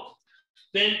 well,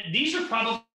 then these are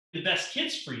probably the best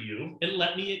kits for you, and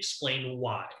let me explain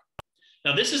why.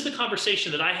 Now, this is the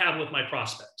conversation that I have with my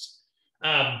prospects.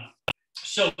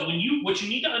 So what you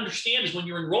need to understand is when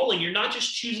you're enrolling, you're not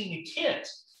just choosing a kit,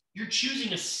 you're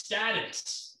choosing a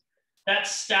status. That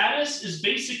status is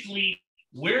basically,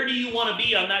 where do you want to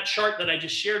be on that chart that I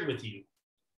just shared with you?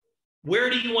 Where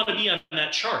do you want to be on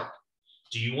that chart?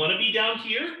 Do you want to be down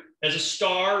here as a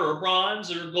star or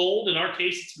bronze or gold? In our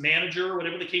case, it's manager or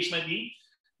whatever the case might be.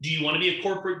 Do you want to be a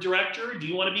corporate director? Do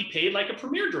you want to be paid like a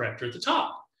premier director at the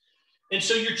top? And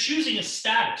so you're choosing a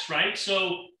status, right?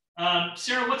 So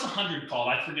Sarah, what's 100 called?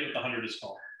 I forget what the 100 is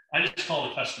called. I just call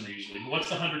the customer usually. But what's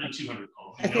the 100 and 200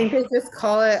 called? I think they just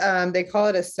call it, they call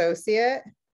it associate.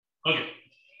 Okay,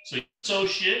 so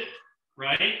associate,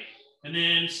 right? And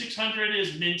then 600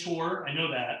 is mentor. I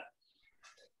know that.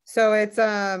 So it's,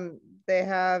 they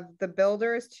have the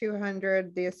builder is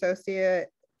 200, the associate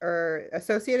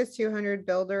is 200,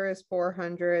 builder is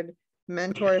 400,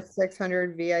 mentor is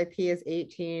 600, VIP is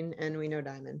 18, and we know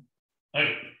diamond.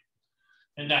 Okay,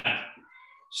 and diamond.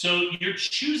 So you're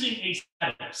choosing a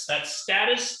status. That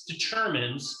status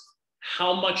determines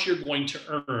how much you're going to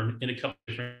earn in a couple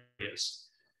of different areas.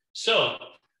 So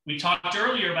we talked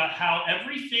earlier about how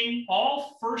everything,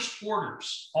 all first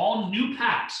orders, all new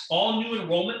packs, all new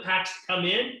enrollment packs that come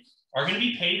in are going to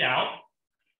be paid out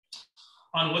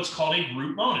on what's called a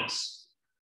group bonus.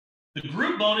 The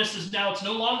group bonus is now, it's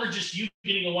no longer just you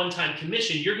getting a one-time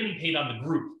commission, you're getting paid on the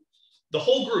group, the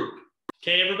whole group,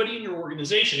 okay? Everybody in your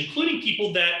organization, including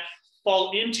people that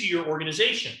fall into your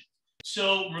organization.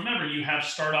 So remember, you have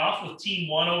start off with team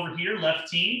 1 over here, left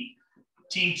team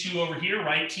 2 over here,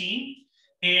 right team.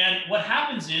 And what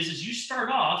happens is you start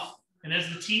off, and as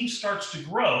the team starts to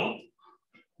grow,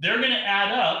 they're going to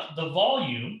add up the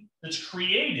volume that's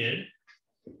created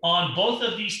on both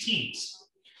of these teams.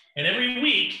 And every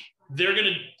week, they're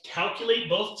going to calculate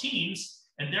both teams,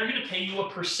 and they're going to pay you a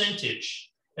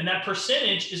percentage. And that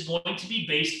percentage is going to be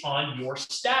based on your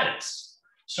status.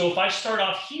 So if I start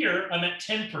off here, I'm at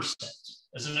 10%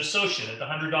 as an associate at the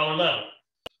 $100 level.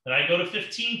 Then I go to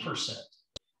 15%.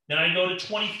 Then I go to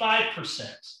 25%.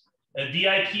 At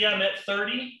VIP, I'm at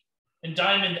 30. And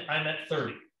Diamond, I'm at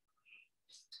 30.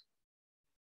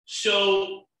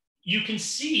 So you can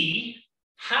see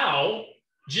how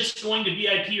just going to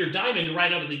VIP or Diamond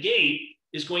right out of the gate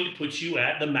is going to put you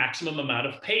at the maximum amount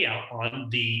of payout on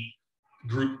the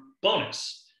group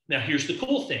bonus. Now, here's the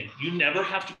cool thing. You never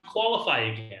have to qualify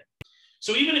again.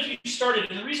 So even if you started,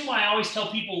 and the reason why I always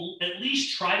tell people at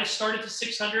least try to start at the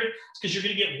 600 is because you're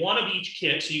going to get one of each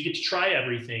kit, so you get to try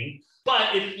everything,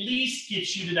 but it at least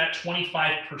gets you to that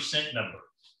 25% number,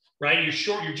 right?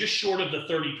 You're just short of the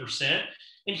 30%.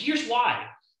 And here's why.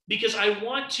 Because I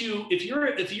want to, if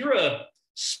you're a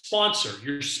sponsor,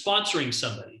 you're sponsoring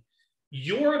somebody,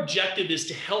 Your objective is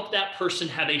to help that person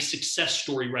have a success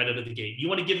story right out of the gate. You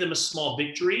want to give them a small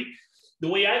victory. The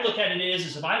way I look at it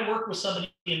is if I work with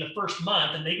somebody in the first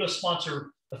month and they go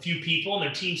sponsor a few people and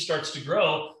their team starts to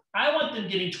grow, I want them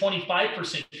getting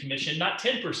 25% commission, not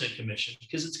 10% commission,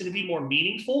 because it's going to be more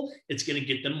meaningful. It's going to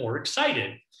get them more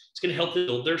excited. It's going to help them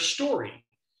build their story.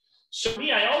 So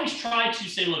me, I always try to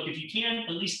say, look, if you can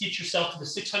at least get yourself to the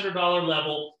 $600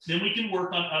 level, then we can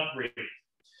work on upgrading.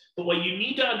 But what you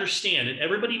need to understand, and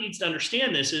everybody needs to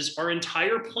understand this, is our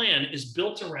entire plan is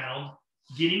built around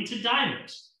getting to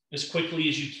diamonds as quickly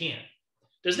as you can.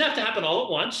 Doesn't have to happen all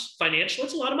at once. Financially,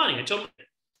 it's a lot of money. I told you.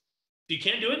 If you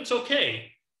can't do it, it's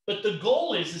okay. But the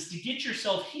goal is to get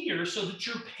yourself here so that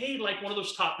you're paid like one of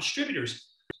those top distributors.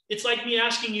 It's like me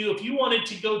asking you, if you wanted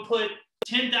to go put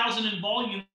 10,000 in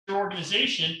volume in your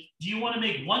organization, do you want to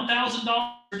make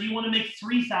 $1,000 or do you want to make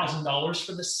 $3,000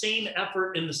 for the same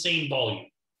effort and the same volume?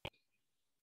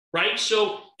 Right?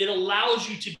 So it allows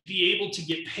you to be able to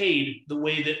get paid the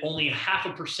way that only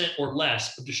 0.5% or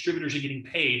less of distributors are getting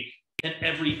paid in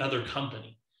every other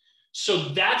company. So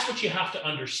that's what you have to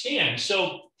understand.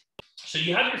 So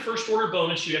you have your first order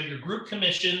bonus, you have your group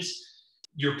commissions,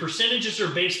 your percentages are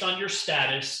based on your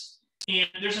status, and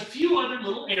there's a few other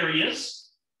little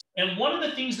areas. And one of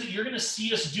the things that you're going to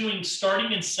see us doing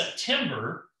starting in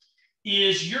September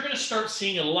is you're going to start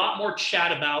seeing a lot more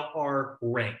chat about our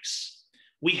ranks.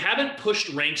 We haven't pushed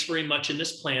ranks very much in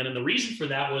this plan. And the reason for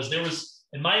that was there was,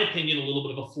 in my opinion, a little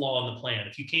bit of a flaw in the plan.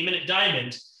 If you came in at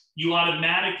Diamond, you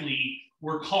automatically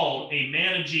were called a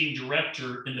managing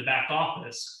director in the back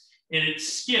office. And it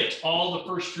skipped all the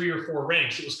first 3 or 4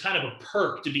 ranks. It was kind of a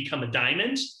perk to become a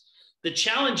Diamond. The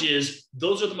challenge is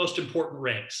those are the most important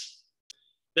ranks.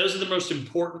 Those are the most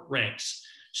important ranks.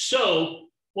 So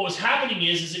what was happening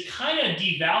is it kind of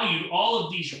devalued all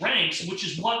of these ranks, which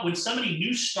is what, when somebody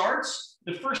new starts,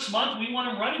 the first month, we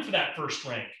want them running for that first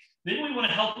rank. Then we want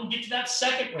to help them get to that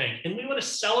second rank, and we want to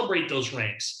celebrate those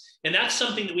ranks. And that's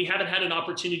something that we haven't had an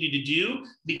opportunity to do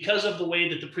because of the way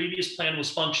that the previous plan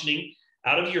was functioning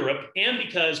out of Europe, and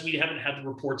because we haven't had the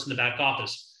reports in the back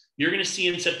office. You're going to see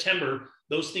in September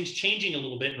those things changing a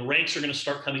little bit, and ranks are going to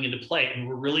start coming into play. And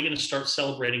we're really going to start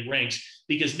celebrating ranks,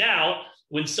 because now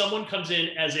when someone comes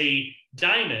in as a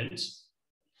Diamond,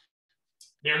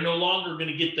 they're no longer going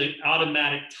to get the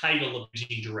automatic title of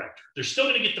managing director. They're still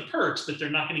going to get the perks, but they're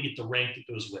not going to get the rank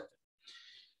that goes with it.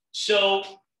 So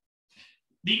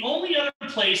the only other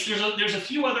place, there's a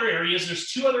few other areas.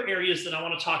 There's 2 other areas that I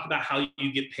want to talk about how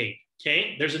you get paid.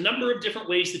 Okay. There's a number of different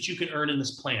ways that you can earn in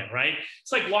this plan, right?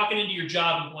 It's like walking into your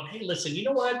job and going, hey, listen, you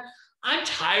know what? I'm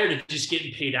tired of just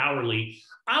getting paid hourly.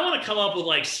 I want to come up with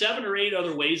like 7 or 8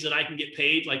 other ways that I can get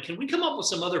paid. Like, can we come up with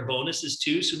some other bonuses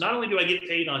too? So not only do I get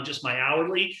paid on just my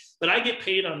hourly, but I get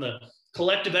paid on the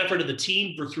collective effort of the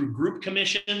team through group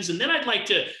commissions. And then I'd like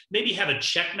to maybe have a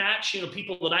check match,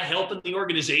 people that I help in the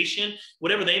organization,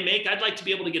 whatever they make, I'd like to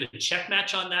be able to get a check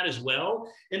match on that as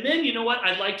well. And then, you know what?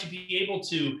 I'd like to be able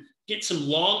to get some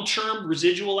long-term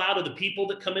residual out of the people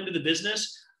that come into the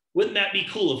business. Wouldn't that be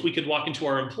cool if we could walk into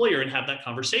our employer and have that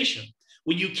conversation?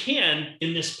 Well, you can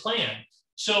in this plan.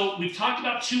 So we've talked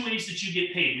about 2 ways that you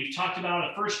get paid. We've talked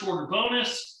about a first order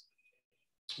bonus.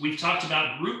 We've talked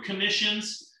about group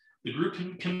commissions, the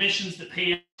group commissions that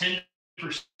pay 10%.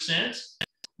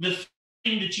 The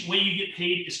thing way you get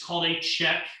paid is called a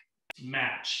check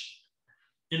match.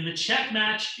 And the check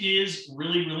match is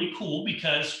really, really cool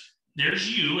because there's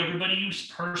you, everybody who's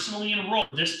personally enrolled.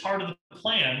 This part of the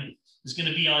plan is going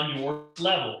to be on your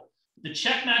level. The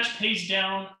check match pays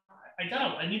down,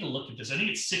 I need to look at this. I think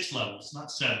it's 6 levels,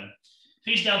 not 7. It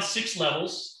pays down 6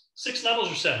 levels. 6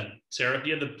 levels or 7? Sarah, do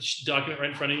you have the document right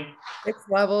in front of you? 6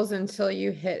 levels until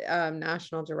you hit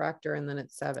national director, and then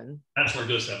it's 7. That's where it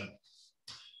goes 7.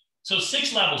 So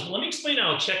 6 levels. Well, let me explain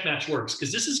how a check match works,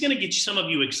 because this is going to get some of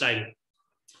you excited.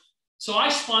 So I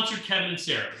sponsored Kevin and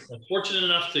Sarah. I'm fortunate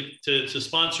enough to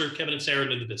sponsor Kevin and Sarah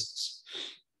into the business.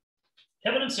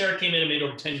 Kevin and Sarah came in and made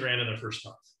over 10 grand in their first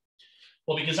month.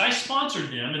 Well, because I sponsored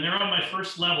them and they're on my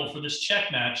first level for this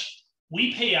check match,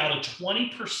 we pay out a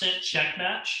 20% check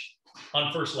match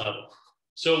on first level.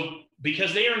 So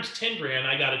because they earned 10 grand,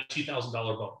 I got a $2,000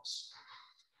 bonus.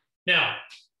 Now,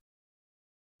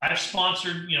 I've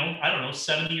sponsored,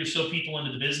 70 or so people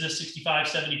into the business, 65,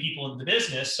 70 people into the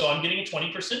business. So I'm getting a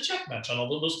 20% check match on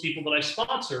all of those people that I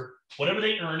sponsor, whatever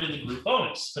they earn in the group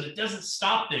bonus. But it doesn't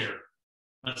stop there.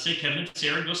 Let's say Kevin and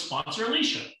Sarah go sponsor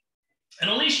Alicia, and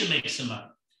Alicia makes some money.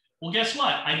 Well, guess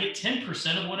what? I get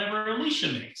 10% of whatever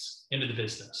Alicia makes into the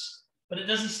business. But it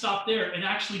doesn't stop there. It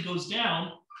actually goes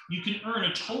down. You can earn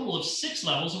a total of 6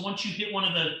 levels. And once you hit one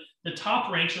of the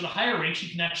top ranks or the higher ranks, you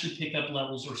can actually pick up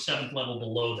levels or 7th level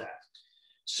below that.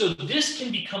 So this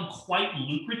can become quite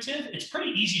lucrative. It's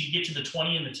pretty easy to get to the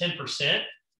 20 and the 10%.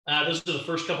 Those are the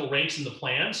first couple ranks in the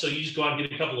plan. So you just go out and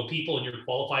get a couple of people and you're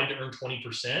qualified to earn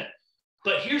 20%.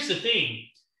 But here's the thing.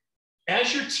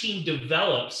 As your team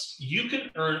develops, you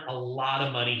can earn a lot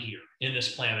of money here in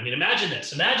this plan. I mean, imagine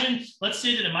this. Imagine, let's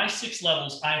say that in my 6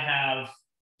 levels, I have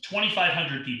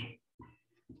 2,500 people.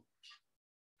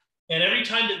 And every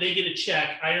time that they get a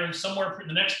check, I earn somewhere,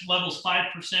 the next level is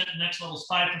 5%, the next level is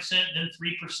 5%, then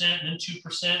 3%, then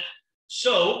 2%.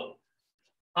 So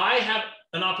I have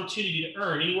an opportunity to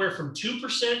earn anywhere from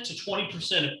 2% to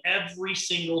 20% of every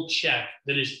single check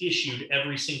that is issued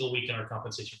every single week in our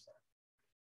compensation plan.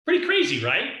 Pretty crazy,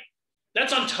 right?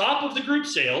 That's on top of the group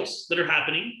sales that are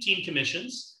happening, team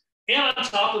commissions, and on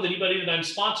top of anybody that I'm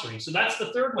sponsoring. So that's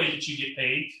the third way that you get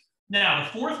paid. Now, the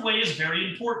fourth way is very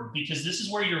important because this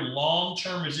is where your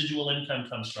long-term residual income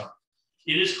comes from.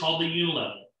 It is called the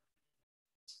unilevel.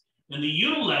 And the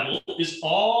unilevel is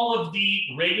all of the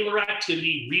regular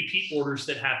activity repeat orders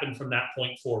that happen from that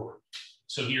point forward.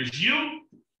 So here's you.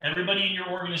 Everybody in your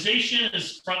organization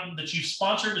is front that you've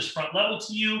sponsored is front level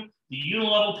to you. The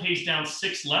unilevel pays down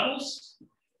 6 levels.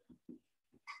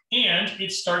 And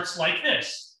it starts like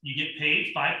this. You get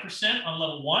paid 5% on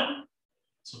level 1.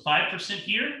 So 5%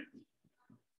 here.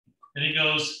 Then it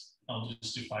goes, I'll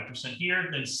just do 5% here,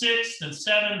 then 6, then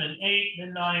 7, then 8,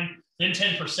 then 9, then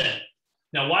 10%.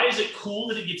 Now, why is it cool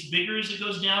that it gets bigger as it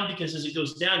goes down? Because as it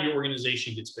goes down, your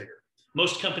organization gets bigger.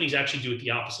 Most companies actually do it the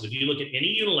opposite. If you look at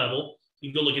any unilevel,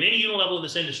 you can go look at any unilevel in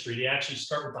this industry, they actually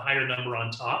start with the higher number on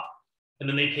top, and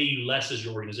then they pay you less as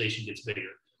your organization gets bigger.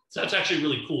 So that's actually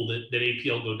really cool that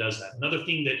APL Go does that. Another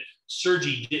thing that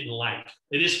Sergi didn't like,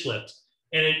 it is flipped.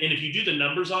 And if you do the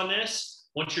numbers on this,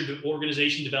 once your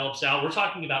organization develops out, we're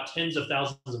talking about tens of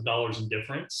thousands of dollars in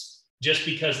difference just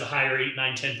because the higher 8,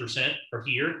 9, 10% are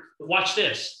here. But watch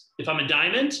this. If I'm a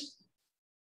diamond,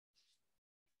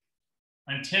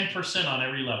 I'm 10% on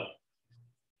every level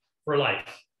for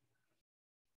life.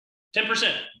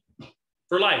 10%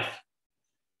 for life.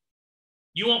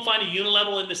 You won't find a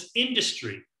unilevel in this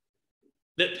industry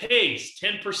that pays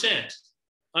 10%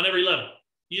 on every level.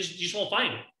 You just won't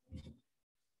find it.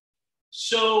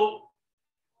 So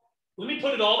let me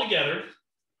put it all together.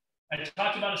 I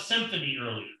talked about a symphony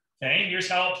earlier. Okay, here's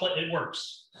how it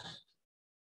works.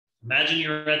 Imagine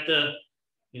you're at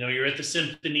the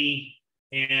symphony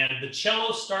and the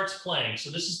cello starts playing.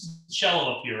 So this is the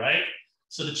cello up here, right?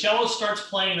 So the cello starts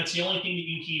playing. That's the only thing that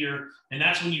you hear, and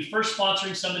that's when you're first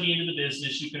sponsoring somebody into the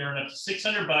business. You can earn up to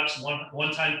 $600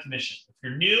 one-time commission. If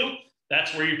you're new,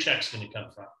 that's where your check's going to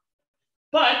come from.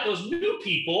 But those new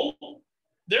people,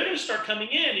 they're going to start coming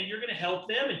in, and you're going to help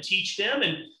them and teach them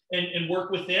and work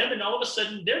with them. And all of a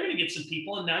sudden, they're going to get some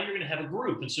people, and now you're going to have a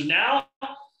group. And so now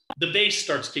the bass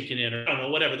starts kicking in, or I don't know,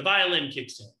 whatever, the violin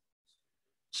kicks in.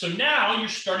 So now you're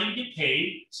starting to get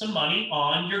paid some money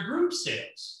on your group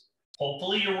sales.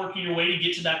 Hopefully, you're working your way to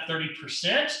get to that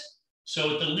 30%.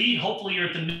 So at the lead, hopefully, you're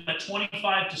at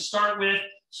 25 to start with.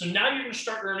 So now you're going to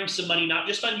start earning some money, not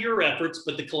just on your efforts,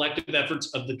 but the collective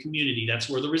efforts of the community. That's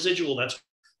where the residual,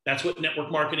 that's what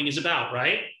network marketing is about,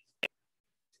 right?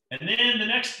 And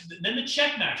then the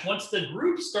check match. Once the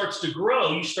group starts to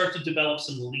grow, you start to develop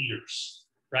some leaders,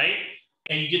 right?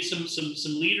 And you get some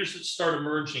leaders that start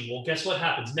emerging. Well, guess what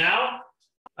happens? Now,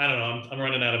 I don't know, I'm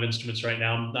running out of instruments right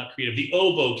now. I'm not creative. The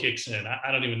oboe kicks in.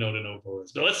 I don't even know what an oboe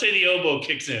is, but let's say the oboe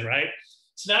kicks in, right?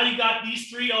 So now you got these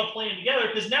three all playing together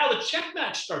because now the check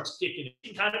match starts kicking in.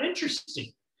 It's kind of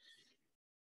interesting.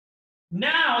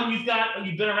 Now you've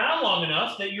been around long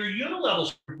enough that your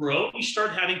unilevels grow. You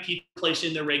start having people place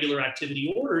in their regular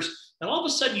activity orders, and all of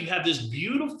a sudden you have this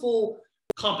beautiful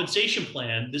compensation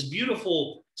plan, this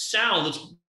beautiful sound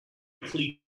that's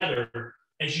together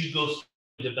as you go through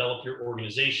and develop your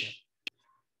organization.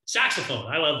 Saxophone,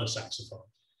 I love the saxophone.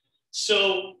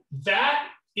 So that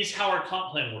is how our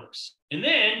comp plan works. And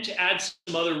then to add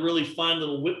some other really fun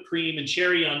little whipped cream and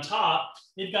cherry on top,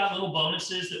 they've got little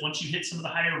bonuses that once you hit some of the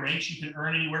higher ranks, you can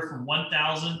earn anywhere from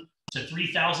 $1,000 to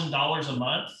 $3,000 a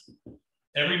month,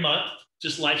 every month,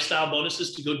 just lifestyle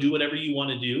bonuses to go do whatever you want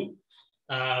to do.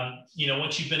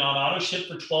 Once you've been on auto ship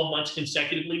for 12 months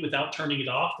consecutively without turning it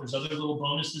off, there's other little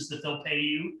bonuses that they'll pay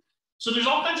you. So there's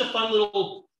all kinds of fun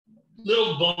little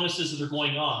bonuses that are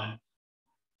going on.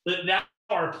 But that's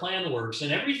how our plan works.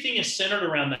 And everything is centered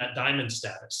around that diamond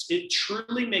status. It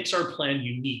truly makes our plan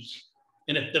unique.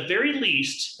 And at the very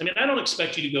least, I mean, I don't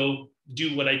expect you to go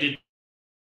do what I did.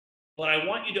 What I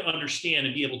want you to understand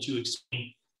and be able to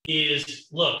explain is,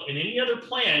 look, in any other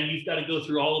plan, you've got to go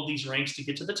through all of these ranks to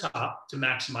get to the top to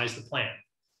maximize the plan.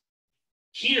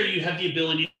 Here you have the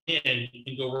ability to in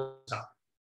and go right to the top.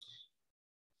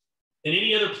 In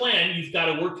any other plan, you've got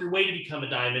to work your way to become a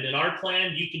diamond. In our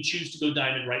plan, you can choose to go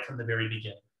diamond right from the very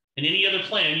beginning. In any other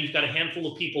plan, you've got a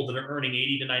handful of people that are earning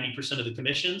 80 to 90% of the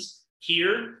commissions.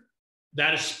 Here,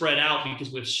 that is spread out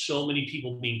because we have so many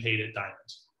people being paid at diamond.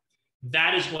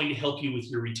 That is going to help you with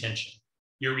your retention.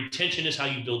 Your retention is how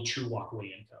you build true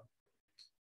walkaway income.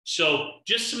 So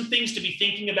just some things to be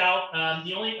thinking about.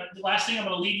 The last thing I'm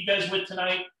going to leave you guys with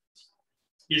tonight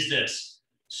is this.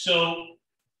 So,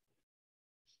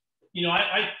 you know,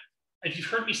 if you've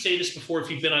heard me say this before, if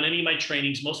you've been on any of my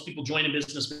trainings, most people join a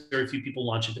business, very few people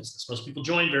launch a business. Most people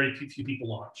join, very few people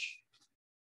launch.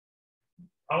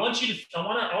 I want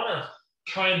to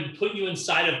try and put you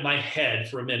inside of my head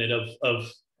for a minute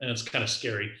and it's kind of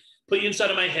scary, put you inside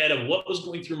of my head of what was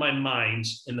going through my mind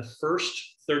in the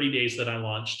first 30 days that I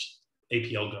launched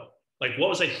APL Go. Like, what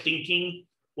was I thinking?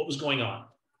 What was going on?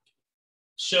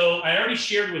 So I already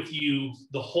shared with you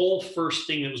the whole first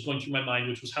thing that was going through my mind,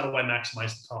 which was how do I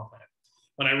maximize the comp plan?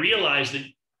 When I realized that,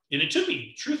 and it took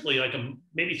me truthfully like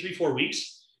maybe 3-4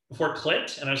 weeks before it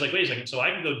clicked. And I was like, wait a second, so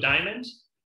I can go diamond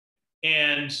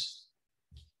and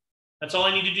that's all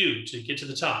I need to do to get to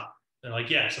the top. They're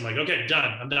like, yes. I'm like, okay,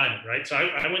 done. I'm diamond, right? So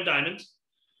I went diamond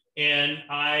and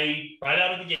I, right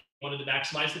out of the gate, wanted to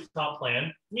maximize the comp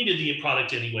plan, needed the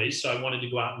product anyways. So I wanted to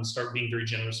go out and start being very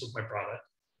generous with my product.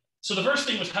 So the first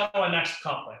thing was, how do I max the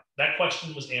comp plan? That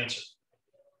question was answered.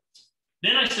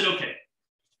 Then I said, okay.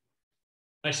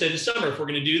 I said, this summer, if we're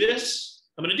going to do this,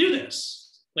 I'm going to do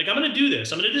this. Like, I'm going to do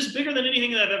this. I'm going to do this bigger than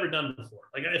anything that I've ever done before.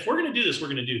 Like, if we're going to do this, we're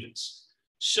going to do this.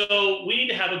 So we need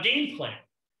to have a game plan,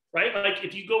 right? Like,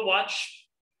 if you go watch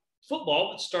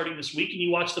football that's starting this week and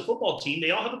you watch the football team,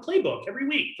 they all have a playbook every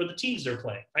week for the teams they're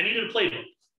playing. I needed a playbook.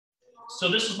 So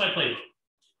this was my playbook.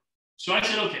 So I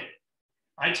said, okay.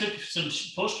 I took some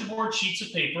poster board sheets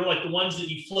of paper, like the ones that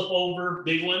you flip over,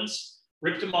 big ones,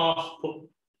 ripped them off,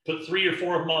 put 3 or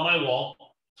 4 of them on my wall.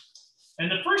 And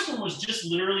the first one was just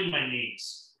literally my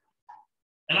names.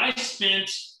 And I spent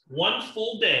one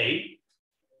full day,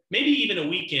 maybe even a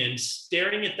weekend,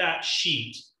 staring at that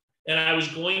sheet. And I was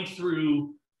going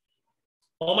through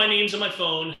all my names on my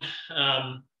phone,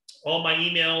 all my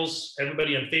emails,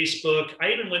 everybody on Facebook.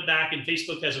 I even went back, and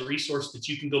Facebook has a resource that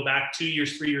you can go back 2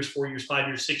 years, 3 years, 4 years, 5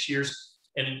 years, 6 years,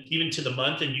 and even to the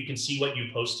month, and you can see what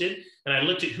you posted. And I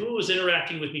looked at who was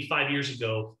interacting with me 5 years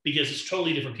ago, because it's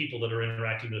totally different people that are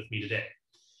interacting with me today.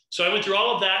 So I went through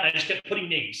all of that, and I just kept putting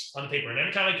names on the paper. And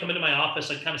every time I come into my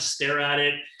office, I'd kind of stare at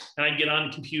it, and I'd get on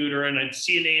the computer, and I'd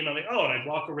see a name. I'm like, oh, and I'd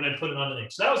walk over and I'd put it on the name.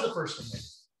 So that was the first thing.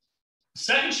 The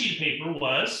second sheet of paper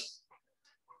was,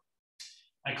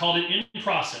 I called it in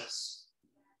process.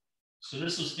 So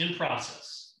this was in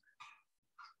process.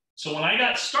 So when I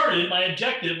got started, my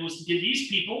objective was to get these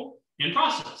people in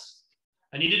process.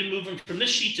 I needed to move them from this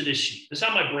sheet to this sheet. This is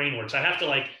how my brain works. I have to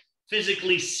like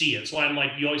physically see it. That's why I'm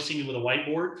like, you always see me with a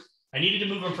whiteboard. I needed to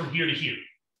move them from here to here.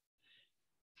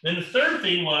 Then the third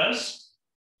thing was,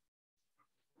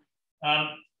 and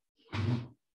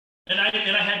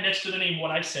I had next to the name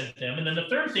what I sent them. And then the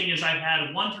third thing is I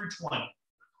had 1 through 20.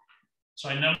 So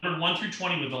I numbered 1 through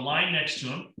 20 with a line next to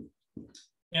them.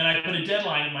 And I put a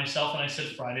deadline in myself, and I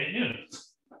said Friday at noon.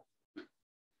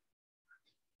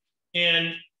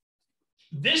 And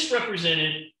this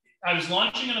represented, I was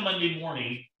launching on a Monday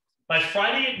morning. By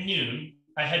Friday at noon,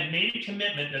 I had made a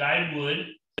commitment that I would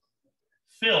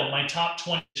fill my top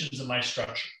 20 of my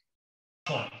structure.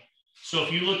 20. So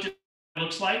if you looked at what it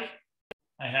looks like,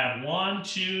 I have 1,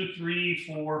 2, 3,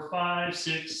 4, 5,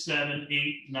 6, 7,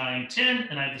 8, 9, 10,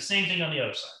 and I have the same thing on the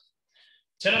other side.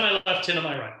 10 on my left, 10 on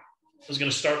my right. I was going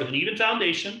to start with an even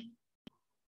foundation,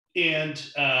 and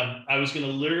I was going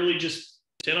to literally just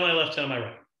 10 on my left, 10 on my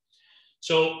right.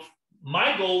 So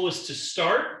my goal was to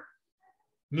start,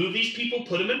 move these people,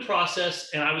 put them in process,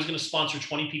 and I was going to sponsor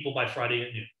 20 people by Friday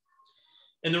at noon.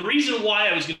 And the reason why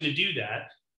I was going to do that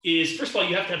is, first of all,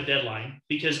 you have to have a deadline,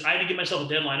 because I had to give myself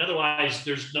a deadline. Otherwise,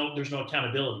 there's no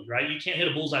accountability, right? You can't hit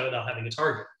a bullseye without having a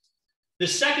target. The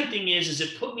second thing is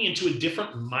it put me into a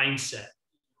different mindset.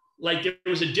 Like, there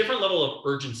was a different level of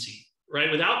urgency, right?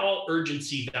 Without all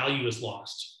urgency, value is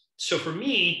lost. So for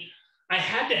me, I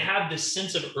had to have this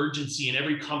sense of urgency in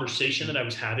every conversation that I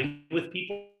was having with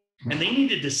people, and they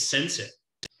needed to sense it.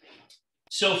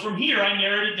 So from here, I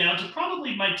narrowed it down to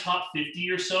probably my top 50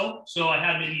 or so. So I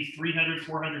had maybe 300,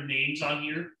 400 names on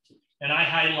here, and I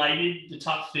highlighted the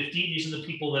top 50. These are the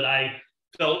people that I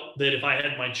felt that if I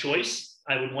had my choice,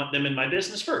 I would want them in my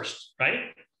business first,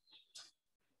 right?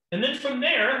 And then from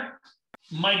there,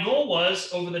 my goal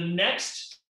was, over the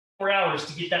next hours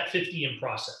to get that 50 in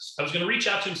process. I was going to reach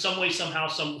out to him some way, somehow,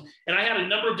 and I had a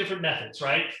number of different methods,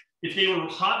 right? If they were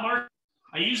hot market,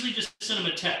 I usually just send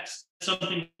them a text,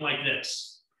 something like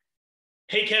this.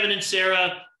 Hey, Kevin and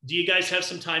Sarah, do you guys have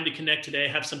some time to connect today?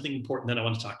 I have something important that I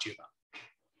want to talk to you about.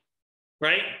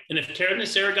 Right? And if Kevin and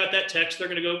Sarah got that text, they're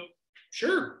going to go,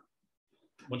 sure.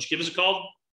 Why don't you give us a call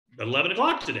at 11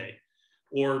 o'clock today?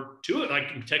 Or to it, I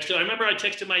can text it. I remember I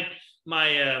texted my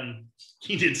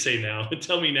he did say now,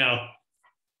 tell me now.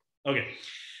 Okay.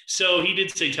 So he did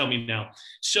say, tell me now.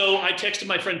 So I texted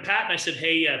my friend Pat and I said,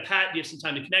 hey, Pat, do you have some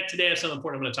time to connect today? I have something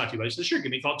important I'm going to talk to you about. He said, sure, give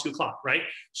me a call at 2 o'clock, right?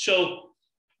 So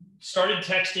started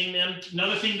texting them.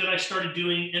 Another thing that I started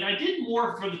doing, and I did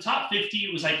more for the top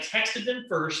 50, was I texted them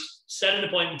first, set an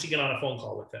appointment to get on a phone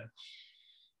call with them.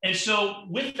 And so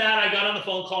with that, I got on the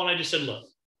phone call and I just said, look,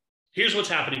 here's what's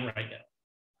happening right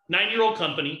now. 9-year-old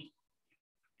company.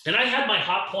 And I had my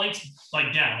hot points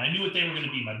like down. I knew what they were going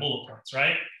to be, my bullet points,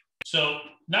 right? So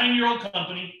 9-year-old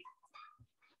company,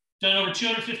 done over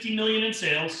 250 million in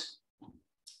sales.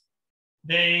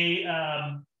 They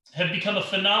have become a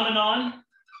phenomenon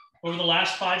over the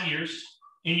last 5 years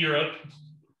in Europe.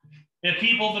 They have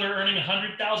people that are earning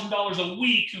 $100,000 a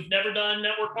week who've never done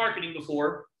network marketing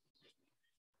before.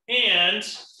 And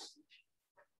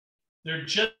they're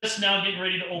just now getting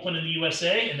ready to open in the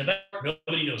USA, and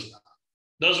nobody knows about it.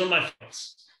 Those were my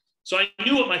points. So I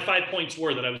knew what my 5 points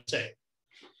were that I would say.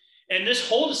 And this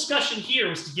whole discussion here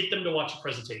was to get them to watch a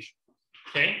presentation,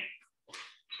 okay?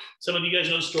 Some of you guys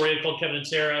know the story. I called Kevin and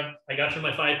Sarah. I got through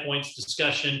my 5 points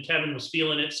discussion. Kevin was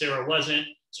feeling it. Sarah wasn't.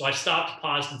 So I stopped,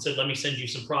 paused, and said, let me send you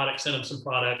some product, send him some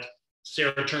product.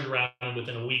 Sarah turned around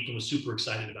within a week and was super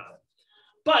excited about it.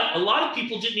 But a lot of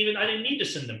people I didn't need to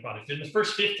send them product. In the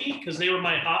first 50, because they were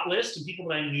my hot list and people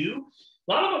that I knew,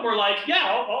 a lot of them were like, yeah,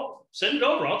 I'll send it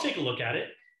over. I'll take a look at it.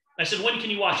 I said, when can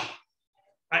you watch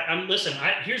it? Listen,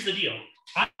 here's the deal.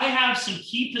 I have some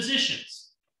key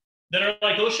positions that are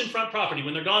like oceanfront property.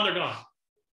 When they're gone, they're gone.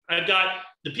 I've got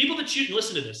the people that choose,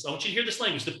 listen to this. I want you to hear this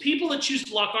language. The people that choose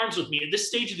to lock arms with me at this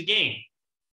stage of the game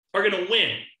are going to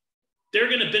win. They're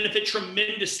going to benefit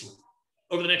tremendously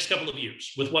over the next couple of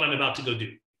years with what I'm about to go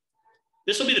do.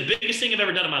 This will be the biggest thing I've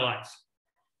ever done in my life.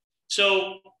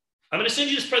 So I'm going to send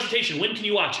you this presentation. When can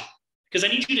you watch it? Because I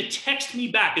need you to text me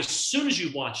back as soon as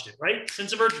you've watched it, right?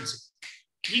 Sense of urgency.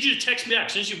 I need you to text me back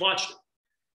as soon as you've watched it.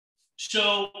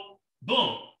 So,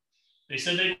 boom. They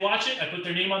said they'd watch it. I put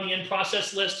their name on the in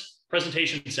process list,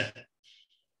 presentation sent.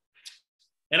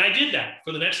 And I did that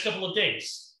for the next couple of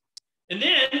days. And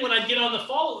then when I'd get on the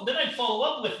follow, then I'd follow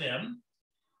up with them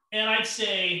and I'd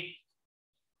say,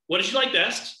 what did you like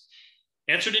best?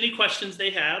 Answered any questions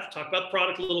they have, talk about the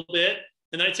product a little bit.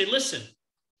 And then I'd say, listen,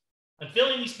 I'm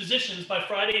filling these positions by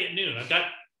Friday at noon. I've got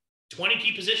 20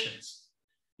 key positions.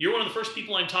 You're one of the first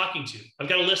people I'm talking to. I've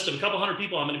got a list of a couple hundred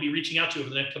people I'm going to be reaching out to over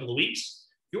the next couple of weeks.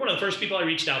 You're one of the first people I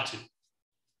reached out to.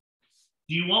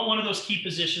 Do you want one of those key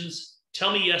positions?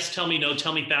 Tell me yes, tell me no,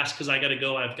 tell me fast because I got to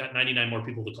go. I've got 99 more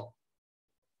people to call.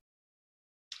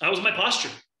 That was my posture.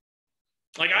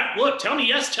 Like, look, tell me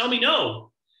yes, tell me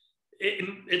no.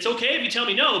 It's okay if you tell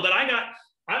me no, but I've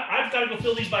got to go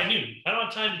fill these by noon. I don't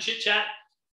have time to chit chat.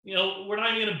 You know, we're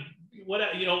not even going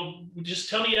to, just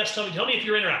tell me yes, tell me if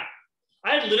you're in or out.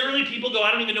 I had literally people go,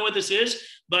 I don't even know what this is,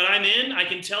 but I'm in. I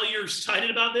can tell you're excited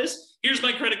about this. Here's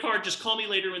my credit card. Just call me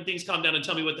later when things calm down and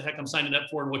tell me what the heck I'm signing up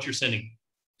for and what you're sending.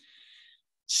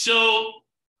 So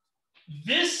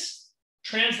this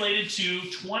translated to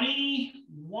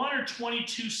 21 or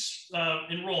 22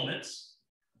 enrollments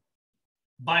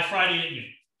by Friday at noon.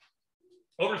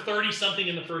 Over 30 something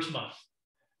in the first month.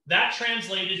 That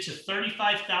translated to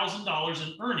 $35,000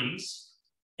 in earnings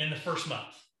in the first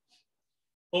month.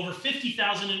 Over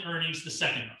 $50,000 in earnings the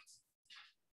second month.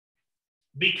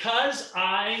 Because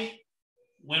I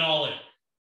went all in.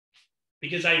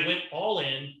 Because I went all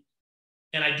in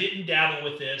and I didn't dabble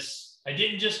with this. I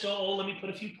didn't just go, oh, let me put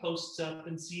a few posts up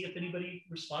and see if anybody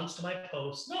responds to my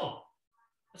posts. No,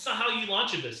 that's not how you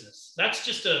launch a business. That's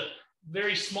just a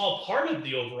very small part of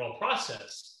the overall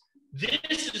process.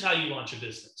 This is how you launch a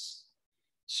business.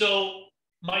 So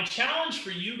my challenge for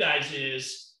you guys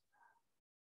is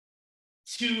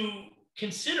to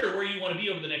consider where you want to be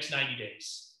over the next 90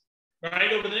 days.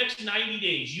 Right? Over the next 90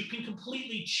 days, you can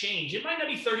completely change. It might not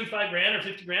be 35 grand or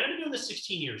 50 grand. I've been doing this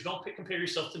 16 years. Don't compare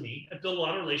yourself to me. I've built a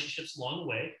lot of relationships along the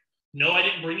way. No, I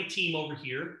didn't bring a team over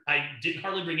here. I didn't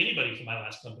hardly bring anybody from my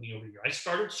last company over here. I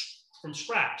started from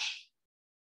scratch.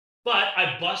 But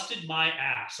I busted my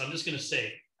ass. I'm just going to say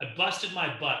it. I busted my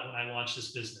butt when I launched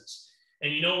this business.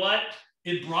 And you know what?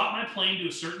 It brought my plane to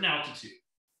a certain altitude.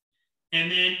 And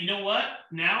then, you know what?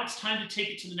 Now it's time to take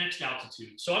it to the next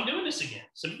altitude. So I'm doing this again.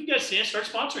 Some of you guys say, start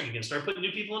sponsoring again, start putting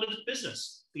new people into the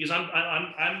business, because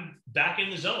I'm back in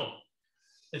the zone.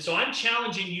 And so I'm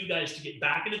challenging you guys to get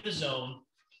back into the zone,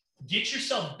 get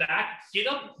yourself back, get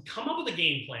up, come up with a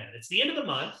game plan. It's the end of the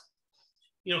month,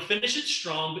 you know, finish it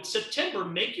strong, but September,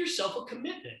 make yourself a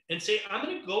commitment and say, I'm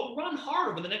going to go run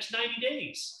hard over the next 90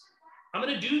 days. I'm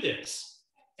going to do this.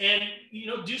 And, you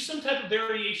know, do some type of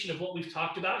variation of what we've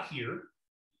talked about here.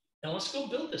 And let's go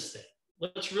build this thing.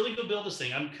 Let's really go build this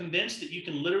thing. I'm convinced that you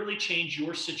can literally change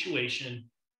your situation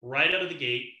right out of the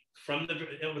gate.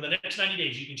 Over the next 90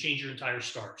 days, you can change your entire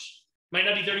stars. Might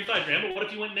not be 35 grand, but what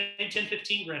if you went and made 10,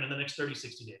 15 grand in the next 30,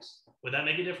 60 days? Would that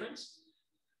make a difference?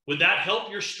 Would that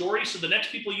help your story? So the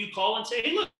next people you call and say,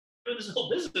 hey, look, I'm doing this whole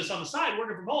business on the side,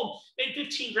 working from home, made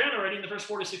 15 grand already in the first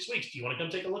 4 to 6 weeks. Do you want to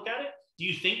come take a look at it? Do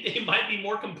you think they might be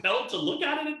more compelled to look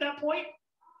at it at that point?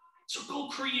 So go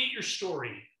create your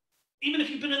story. Even if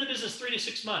you've been in the business 3 to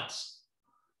 6 months.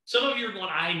 Some of you are going,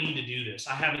 I need to do this.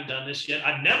 I haven't done this yet.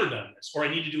 I've never done this, or I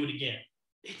need to do it again.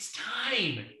 It's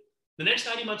time. The next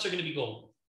 90 months are going to be golden.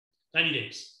 90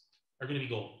 days are going to be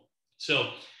golden.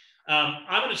 So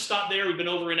I'm going to stop there. We've been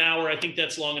over an hour. I think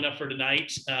that's long enough for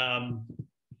tonight.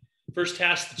 First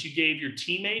task that you gave your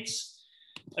teammates.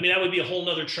 I mean, that would be a whole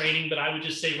nother training, but I would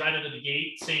just say right out of the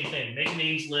gate, same thing. Make a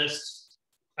names list,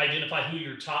 identify who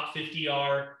your top 50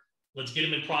 are. Let's get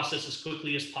them in process as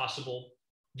quickly as possible.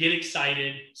 Get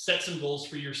excited, set some goals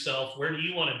for yourself. Where do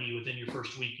you want to be within your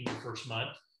first week and your first month?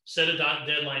 Set a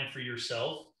deadline for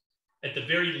yourself. At the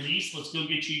very least, let's go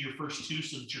get you your first 2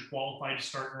 so that you're qualified to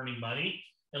start earning money.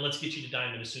 And let's get you to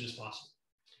diamond as soon as possible.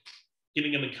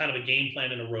 Giving them a kind of a game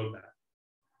plan and a roadmap.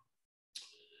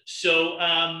 So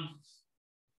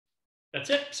that's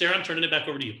it. Sarah, I'm turning it back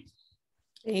over to you.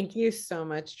 Thank you so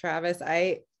much, Travis.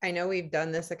 I know we've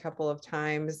done this a couple of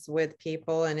times with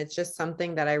people, and it's just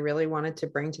something that I really wanted to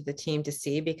bring to the team to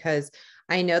see, because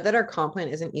I know that our comp plan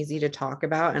isn't easy to talk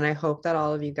about. And I hope that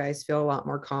all of you guys feel a lot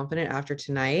more confident after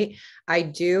tonight. I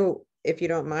do, if you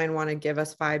don't mind, want to give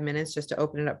us 5 minutes just to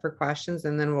open it up for questions,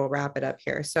 and then we'll wrap it up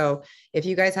here. So if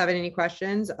you guys have any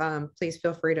questions, please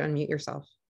feel free to unmute yourself.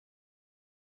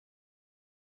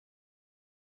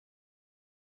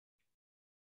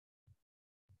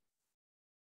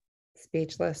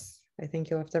 Speechless. I think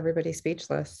you left everybody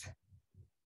speechless.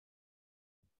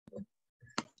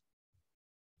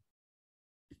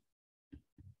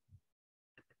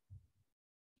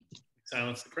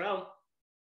 Silence the crowd.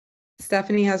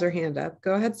 Stephanie has her hand up.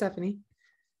 Go ahead, Stephanie.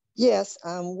 Yes.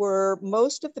 Were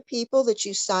most of the people that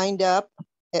you signed up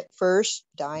at first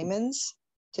diamonds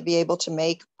to be able to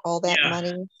make all that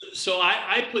money? So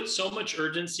I put so much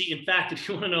urgency. In fact, if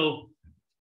you want to know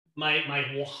my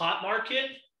hot market,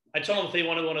 I told them if they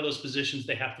wanted one of those positions,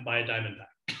 they have to buy a diamond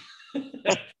pack.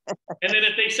 And then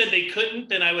if they said they couldn't,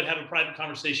 then I would have a private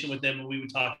conversation with them, and we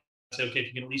would talk. Say, okay, if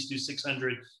you can at least do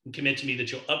 600 and commit to me that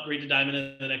you'll upgrade to diamond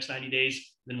in the next 90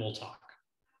 days, then we'll talk.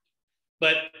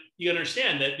 But you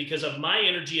understand that because of my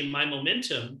energy and my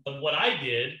momentum of what I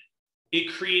did,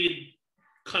 it created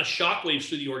kind of shockwaves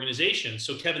through the organization.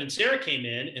 So Kevin and Sarah came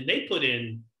in and they put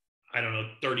in, I don't know,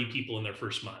 30 people in their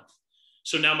first month.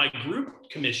 So now my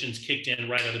group commissions kicked in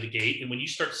right out of the gate. And when you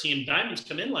start seeing diamonds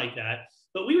come in like that,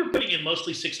 but we were putting in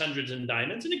mostly 600s and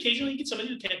diamonds, and occasionally you get somebody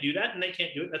who can't do that and they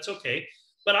can't do it. That's okay.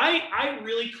 But I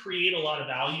really create a lot of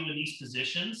value in these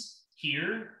positions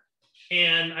here.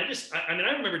 And I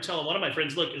remember telling one of my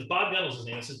friends, look, is Bob Gunnell's his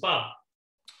name? I said, Bob,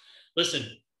 listen, if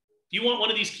you want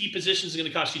one of these key positions, it's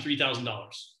going to cost you $3,000.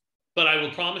 But I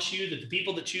will promise you that the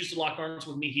people that choose to lock arms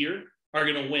with me here are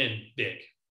going to win big.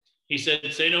 He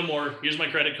said, say no more. Here's my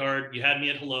credit card. You had me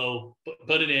at hello,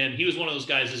 put it in. He was one of those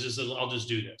guys that just said, I'll just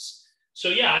do this. So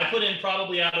yeah, I put in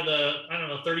probably out of the,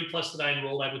 30 plus that I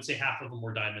enrolled, I would say half of them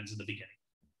were diamonds in the beginning.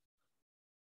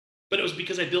 But it was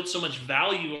because I built so much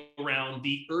value around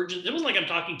the urgent. It wasn't like I'm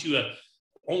talking to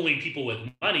only people with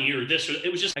money or this, or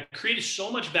it was just, I created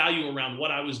so much value around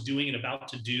what I was doing and about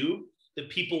to do that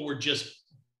people were just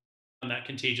on that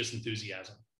contagious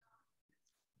enthusiasm.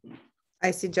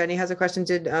 I see Jenny has a question.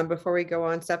 Before we go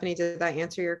on, Stephanie, did that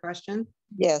answer your question?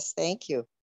 Yes, thank you.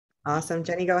 Awesome.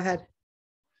 Jenny, go ahead.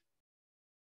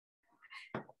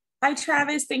 Hi,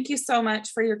 Travis. Thank you so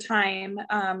much for your time.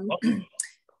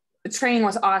 The training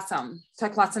was awesome.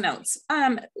 Took lots of notes.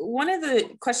 One of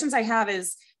the questions I have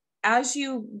is, as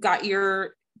you got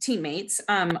your teammates,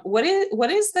 what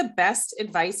is the best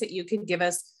advice that you could give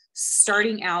us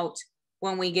starting out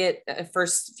when we get the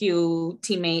first few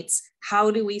teammates?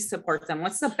 How do we support them?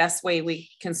 What's the best way we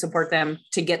can support them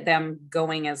to get them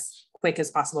going as quick as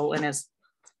possible and as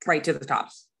right to the top?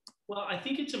 Well, I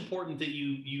think it's important that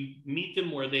you meet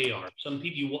them where they are. Some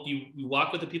people you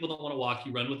walk with the people that want to walk.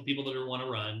 You run with the people that want to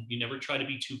run. You never try to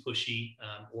be too pushy,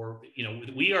 or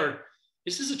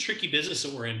This is a tricky business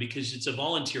that we're in because it's a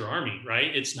volunteer army,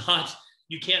 right? It's not.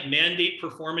 You can't mandate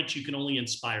performance. You can only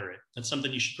inspire it. That's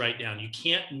something you should write down. You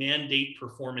can't mandate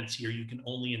performance here. You can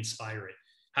only inspire it.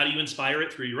 How do you inspire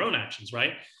it? Through your own actions,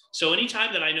 right? So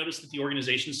anytime that I notice that the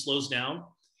organization slows down,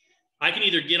 I can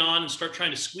either get on and start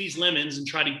trying to squeeze lemons and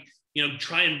try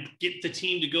and get the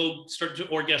team to go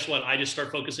or guess what? I just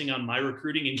start focusing on my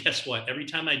recruiting. And guess what? Every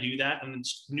time I do that and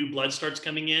new blood starts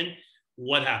coming in,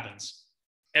 what happens?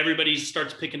 Everybody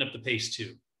starts picking up the pace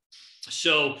too.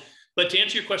 So, but to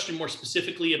answer your question more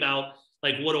specifically about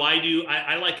like, what do?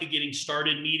 I like a getting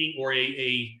started meeting or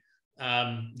a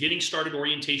getting started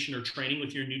orientation or training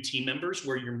with your new team members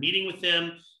where you're meeting with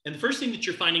them. And the first thing that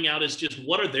you're finding out is just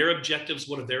what are their objectives?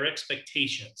 What are their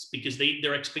expectations? Because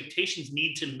their expectations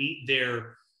need to meet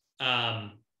their,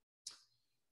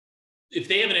 if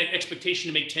they have an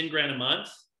expectation to make 10 grand a month,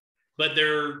 but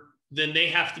then they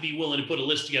have to be willing to put a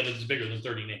list together that's bigger than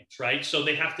 30 names, right? So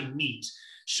they have to meet.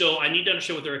 So I need to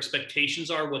understand what their expectations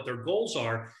are, what their goals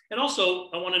are. And also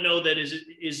I want to know that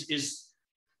is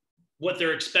what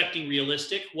they're expecting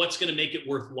realistic, what's going to make it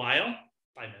worthwhile.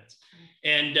 5 minutes.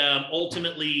 And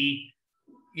ultimately,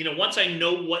 once I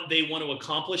know what they want to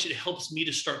accomplish, it helps me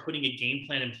to start putting a game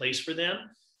plan in place for them.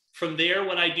 From there,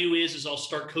 what I do is I'll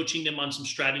start coaching them on some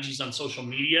strategies on social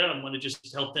media. I want to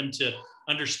just help them to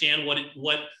understand what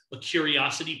a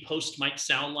curiosity post might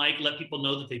sound like. Let people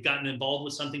know that they've gotten involved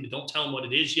with something, but don't tell them what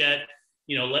it is yet.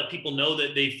 Let people know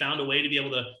that they found a way to be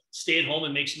able to stay at home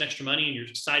and make some extra money and you're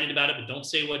excited about it, but don't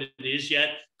say what it is yet.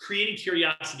 Creating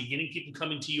curiosity, getting people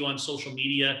coming to you on social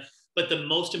media. But the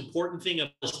most important thing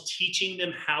is teaching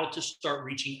them how to start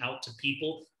reaching out to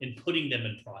people and putting them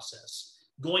in process.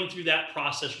 Going through that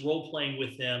process, role playing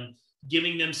with them,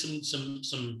 giving them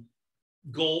some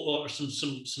goal or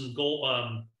some goal,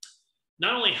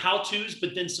 not only how-tos,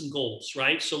 but then some goals,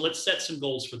 right? So let's set some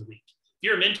goals for the week. If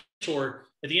you're a mentor,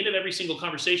 at the end of every single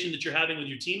conversation that you're having with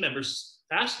your team members,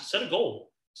 set a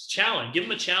goal. Challenge, give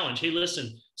them a challenge. Hey,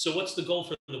 listen, so what's the goal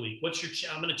for the week?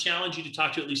 I'm going to challenge you to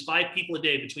talk to at least 5 people a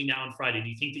day between now and Friday. Do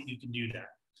you think that you can do that?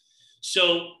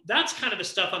 So that's kind of the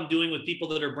stuff I'm doing with people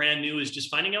that are brand new, is just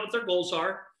finding out what their goals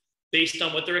are based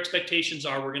on what their expectations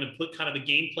are. We're going to put kind of a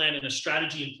game plan and a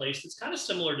strategy in place that's kind of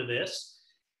similar to this.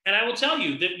 And I will tell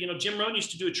you that, Jim Rohn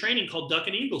used to do a training called Duck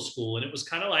and Eagle School. And it was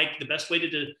kind of like the best way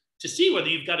to see whether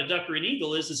you've got a duck or an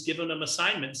eagle is give them an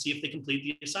assignment and see if they complete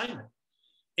the assignment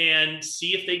and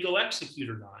see if they go execute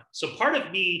or not. So part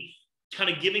of me kind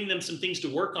of giving them some things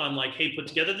to work on, like, hey, put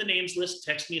together the names list,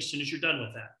 text me as soon as you're done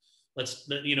with that.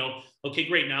 Okay,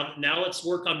 great. Now let's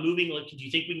work on moving. Do you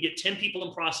think we can get 10 people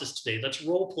in process today? Let's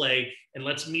role play and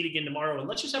let's meet again tomorrow. And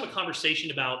let's just have a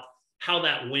conversation about how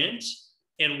that went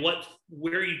and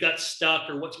where you got stuck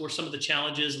or what were some of the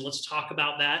challenges. And let's talk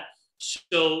about that.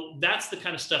 So that's the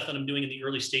kind of stuff that I'm doing in the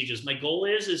early stages. My goal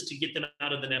is to get them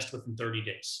out of the nest within 30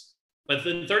 days. But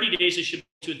within 30 days, they should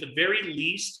do at the very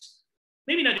least,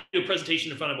 maybe not do a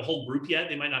presentation in front of a whole group yet.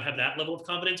 They might not have that level of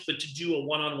confidence, but to do a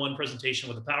one-on-one presentation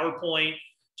with a PowerPoint,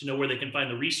 to know where they can find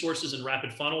the resources in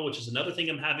Rapid Funnel, which is another thing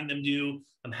I'm having them do.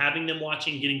 I'm having them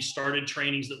watching Getting Started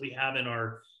trainings that we have in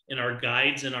our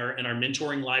guides, in our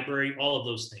mentoring library, all of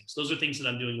those things. Those are things that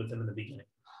I'm doing with them in the beginning.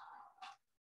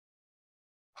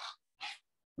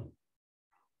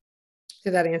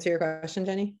 Did that answer your question,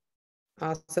 Jenny?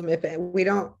 Awesome. If we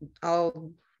don't,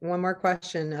 one more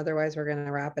question. Otherwise, we're going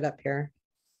to wrap it up here.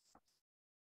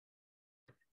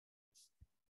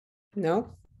 No?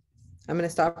 I'm going to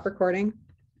stop recording.